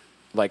 and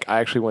like I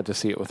actually went to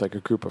see it with like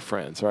a group of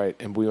friends, right?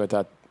 And we went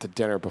out to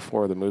dinner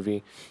before the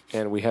movie,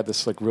 and we had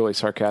this like really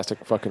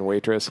sarcastic fucking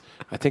waitress.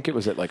 I think it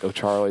was at like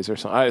O'Charlie's or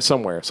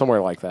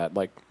somewhere like that,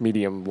 like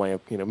medium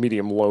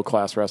low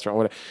class restaurant,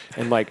 whatever.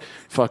 And like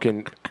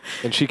fucking,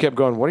 and she kept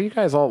going, "What are you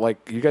guys all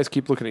like? You guys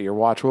keep looking at your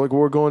watch." We're like,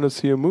 "We're going to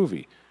see a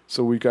movie,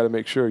 so we got to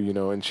make sure,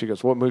 And she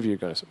goes, "What movie are you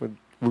going to see?" "We're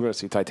going to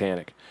see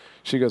Titanic."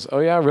 She goes, "Oh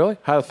yeah, really?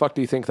 How the fuck do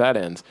you think that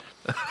ends?"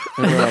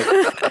 And we're like.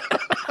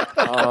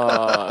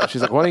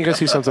 She's like, "Why don't you go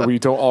see something where you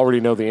don't already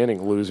know the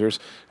ending, losers?"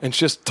 And she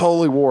just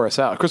totally wore us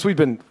out. Of course, we'd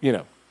been,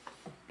 it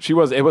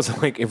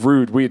wasn't like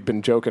rude. We had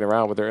been joking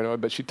around with her,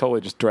 but she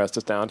totally just dressed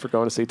us down for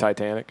going to see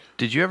Titanic.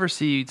 Did you ever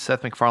see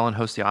Seth MacFarlane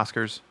host the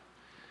Oscars?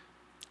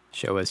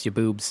 Show us your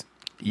boobs.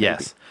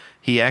 Yes.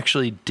 He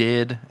actually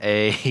did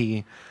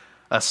a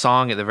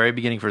song at the very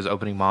beginning for his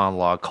opening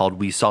monologue called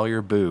 "We Saw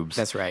Your Boobs."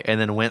 That's right.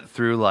 And then went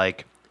through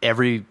like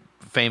every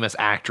famous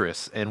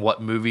actress and what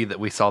movie that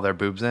we saw their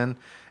boobs in.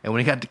 And when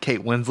he got to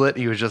Kate Winslet,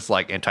 he was just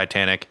like, and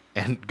Titanic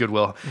and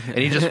Goodwill. And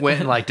he just went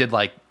and like did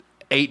like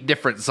 8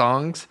 different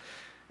songs.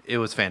 It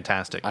was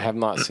fantastic. I have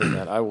not seen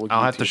that. I'll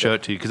have to show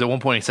it to you, because at one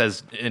point he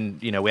says,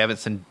 and we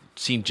haven't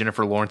seen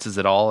Jennifer Lawrence's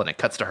at all, and it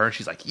cuts to her and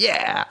she's like,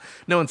 yeah,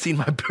 no one's seen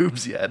my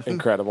boobs yet.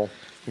 Incredible.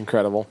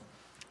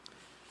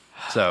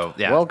 So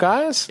yeah. Well,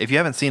 guys, if you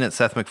haven't seen it,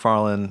 Seth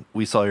MacFarlane,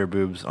 "We Saw Your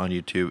Boobs" on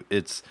YouTube.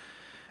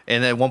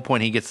 And at one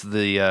point he gets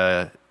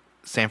the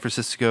San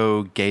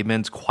Francisco Gay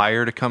Men's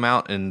Choir to come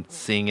out and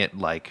sing it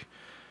like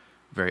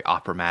very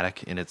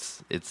operatic, and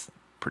it's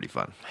pretty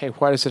fun. Hey,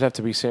 why does it have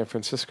to be San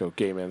Francisco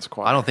Gay Men's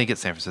Choir? I don't think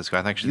it's San Francisco.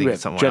 I think you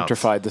it's somewhere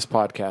gentrified else. This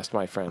podcast,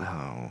 my friend.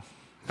 Oh,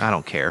 I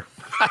don't care.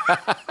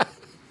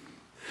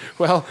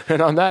 Well,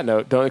 and on that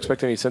note, don't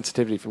expect any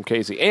sensitivity from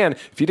Casey. And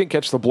if you didn't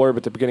catch the blurb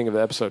at the beginning of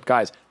the episode,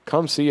 guys,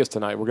 come see us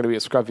tonight. We're going to be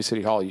at Scruffy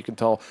City Hall. You can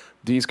tell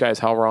these guys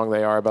how wrong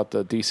they are about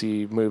the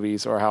DC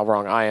movies or how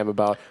wrong I am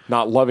about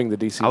not loving the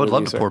DC movies. I would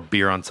love to pour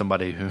beer on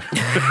somebody who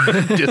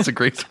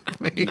disagrees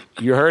with me.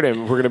 You heard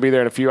him. We're going to be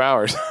there in a few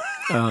hours.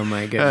 Oh,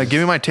 my goodness. Give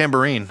me my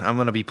tambourine. I'm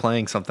going to be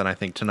playing something, I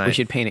think, tonight. We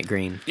should paint it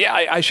green. Yeah,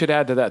 I should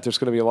add to that. There's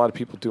going to be a lot of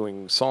people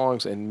doing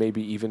songs, and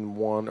maybe even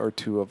one or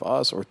two of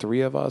us or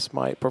three of us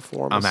might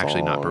perform. I'm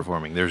actually not song.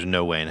 performing. There's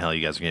no way in hell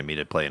you guys are going to get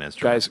me to play an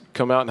instrument. Guys,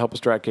 come out and help us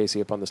drag Casey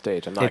up on the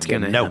stage. I'm not It's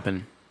kidding. going to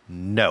happen.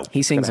 No.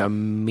 He sings a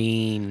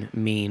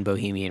mean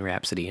Bohemian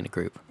Rhapsody in a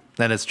group.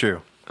 That is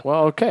true.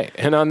 Well, okay.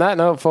 And on that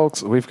note,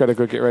 folks, we've got to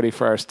go get ready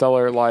for our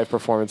stellar live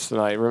performance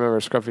tonight. Remember,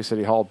 Scruffy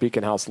City Hall,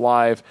 Beacon House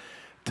Live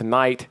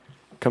tonight.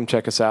 Come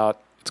check us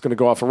out. It's going to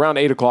go off around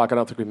 8 o'clock. I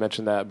don't think we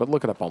mentioned that, but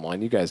look it up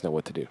online. You guys know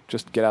what to do.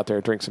 Just get out there,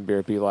 drink some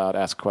beer, be loud,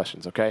 ask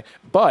questions, okay?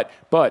 But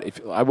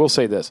if I will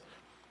say this.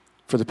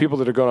 For the people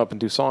that are going up and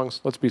do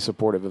songs, let's be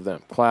supportive of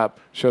them. Clap,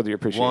 show the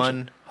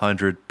appreciation.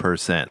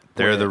 100%.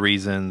 They're the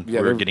reason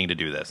we're getting to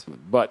do this.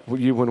 But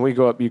when we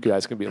go up, you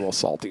guys can be a little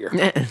saltier.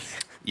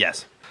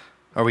 Yes.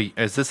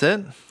 Is this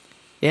it?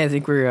 Yeah, I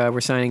think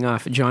we're signing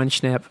off. John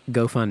Schnepp,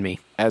 GoFundMe.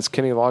 As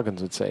Kenny Loggins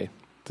would say,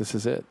 this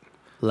is it.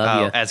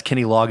 Love you. As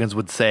Kenny Loggins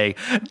would say,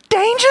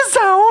 Danger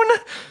Zone!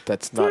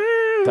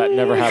 That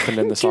never happened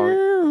in the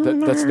song.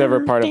 That's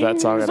never part of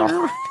that song at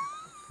all.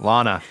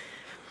 Lana.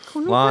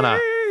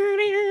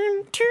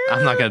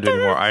 I'm not going to do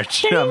any more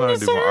Archer. I'm going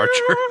to do more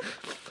Archer.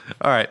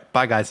 All right.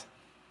 Bye, guys.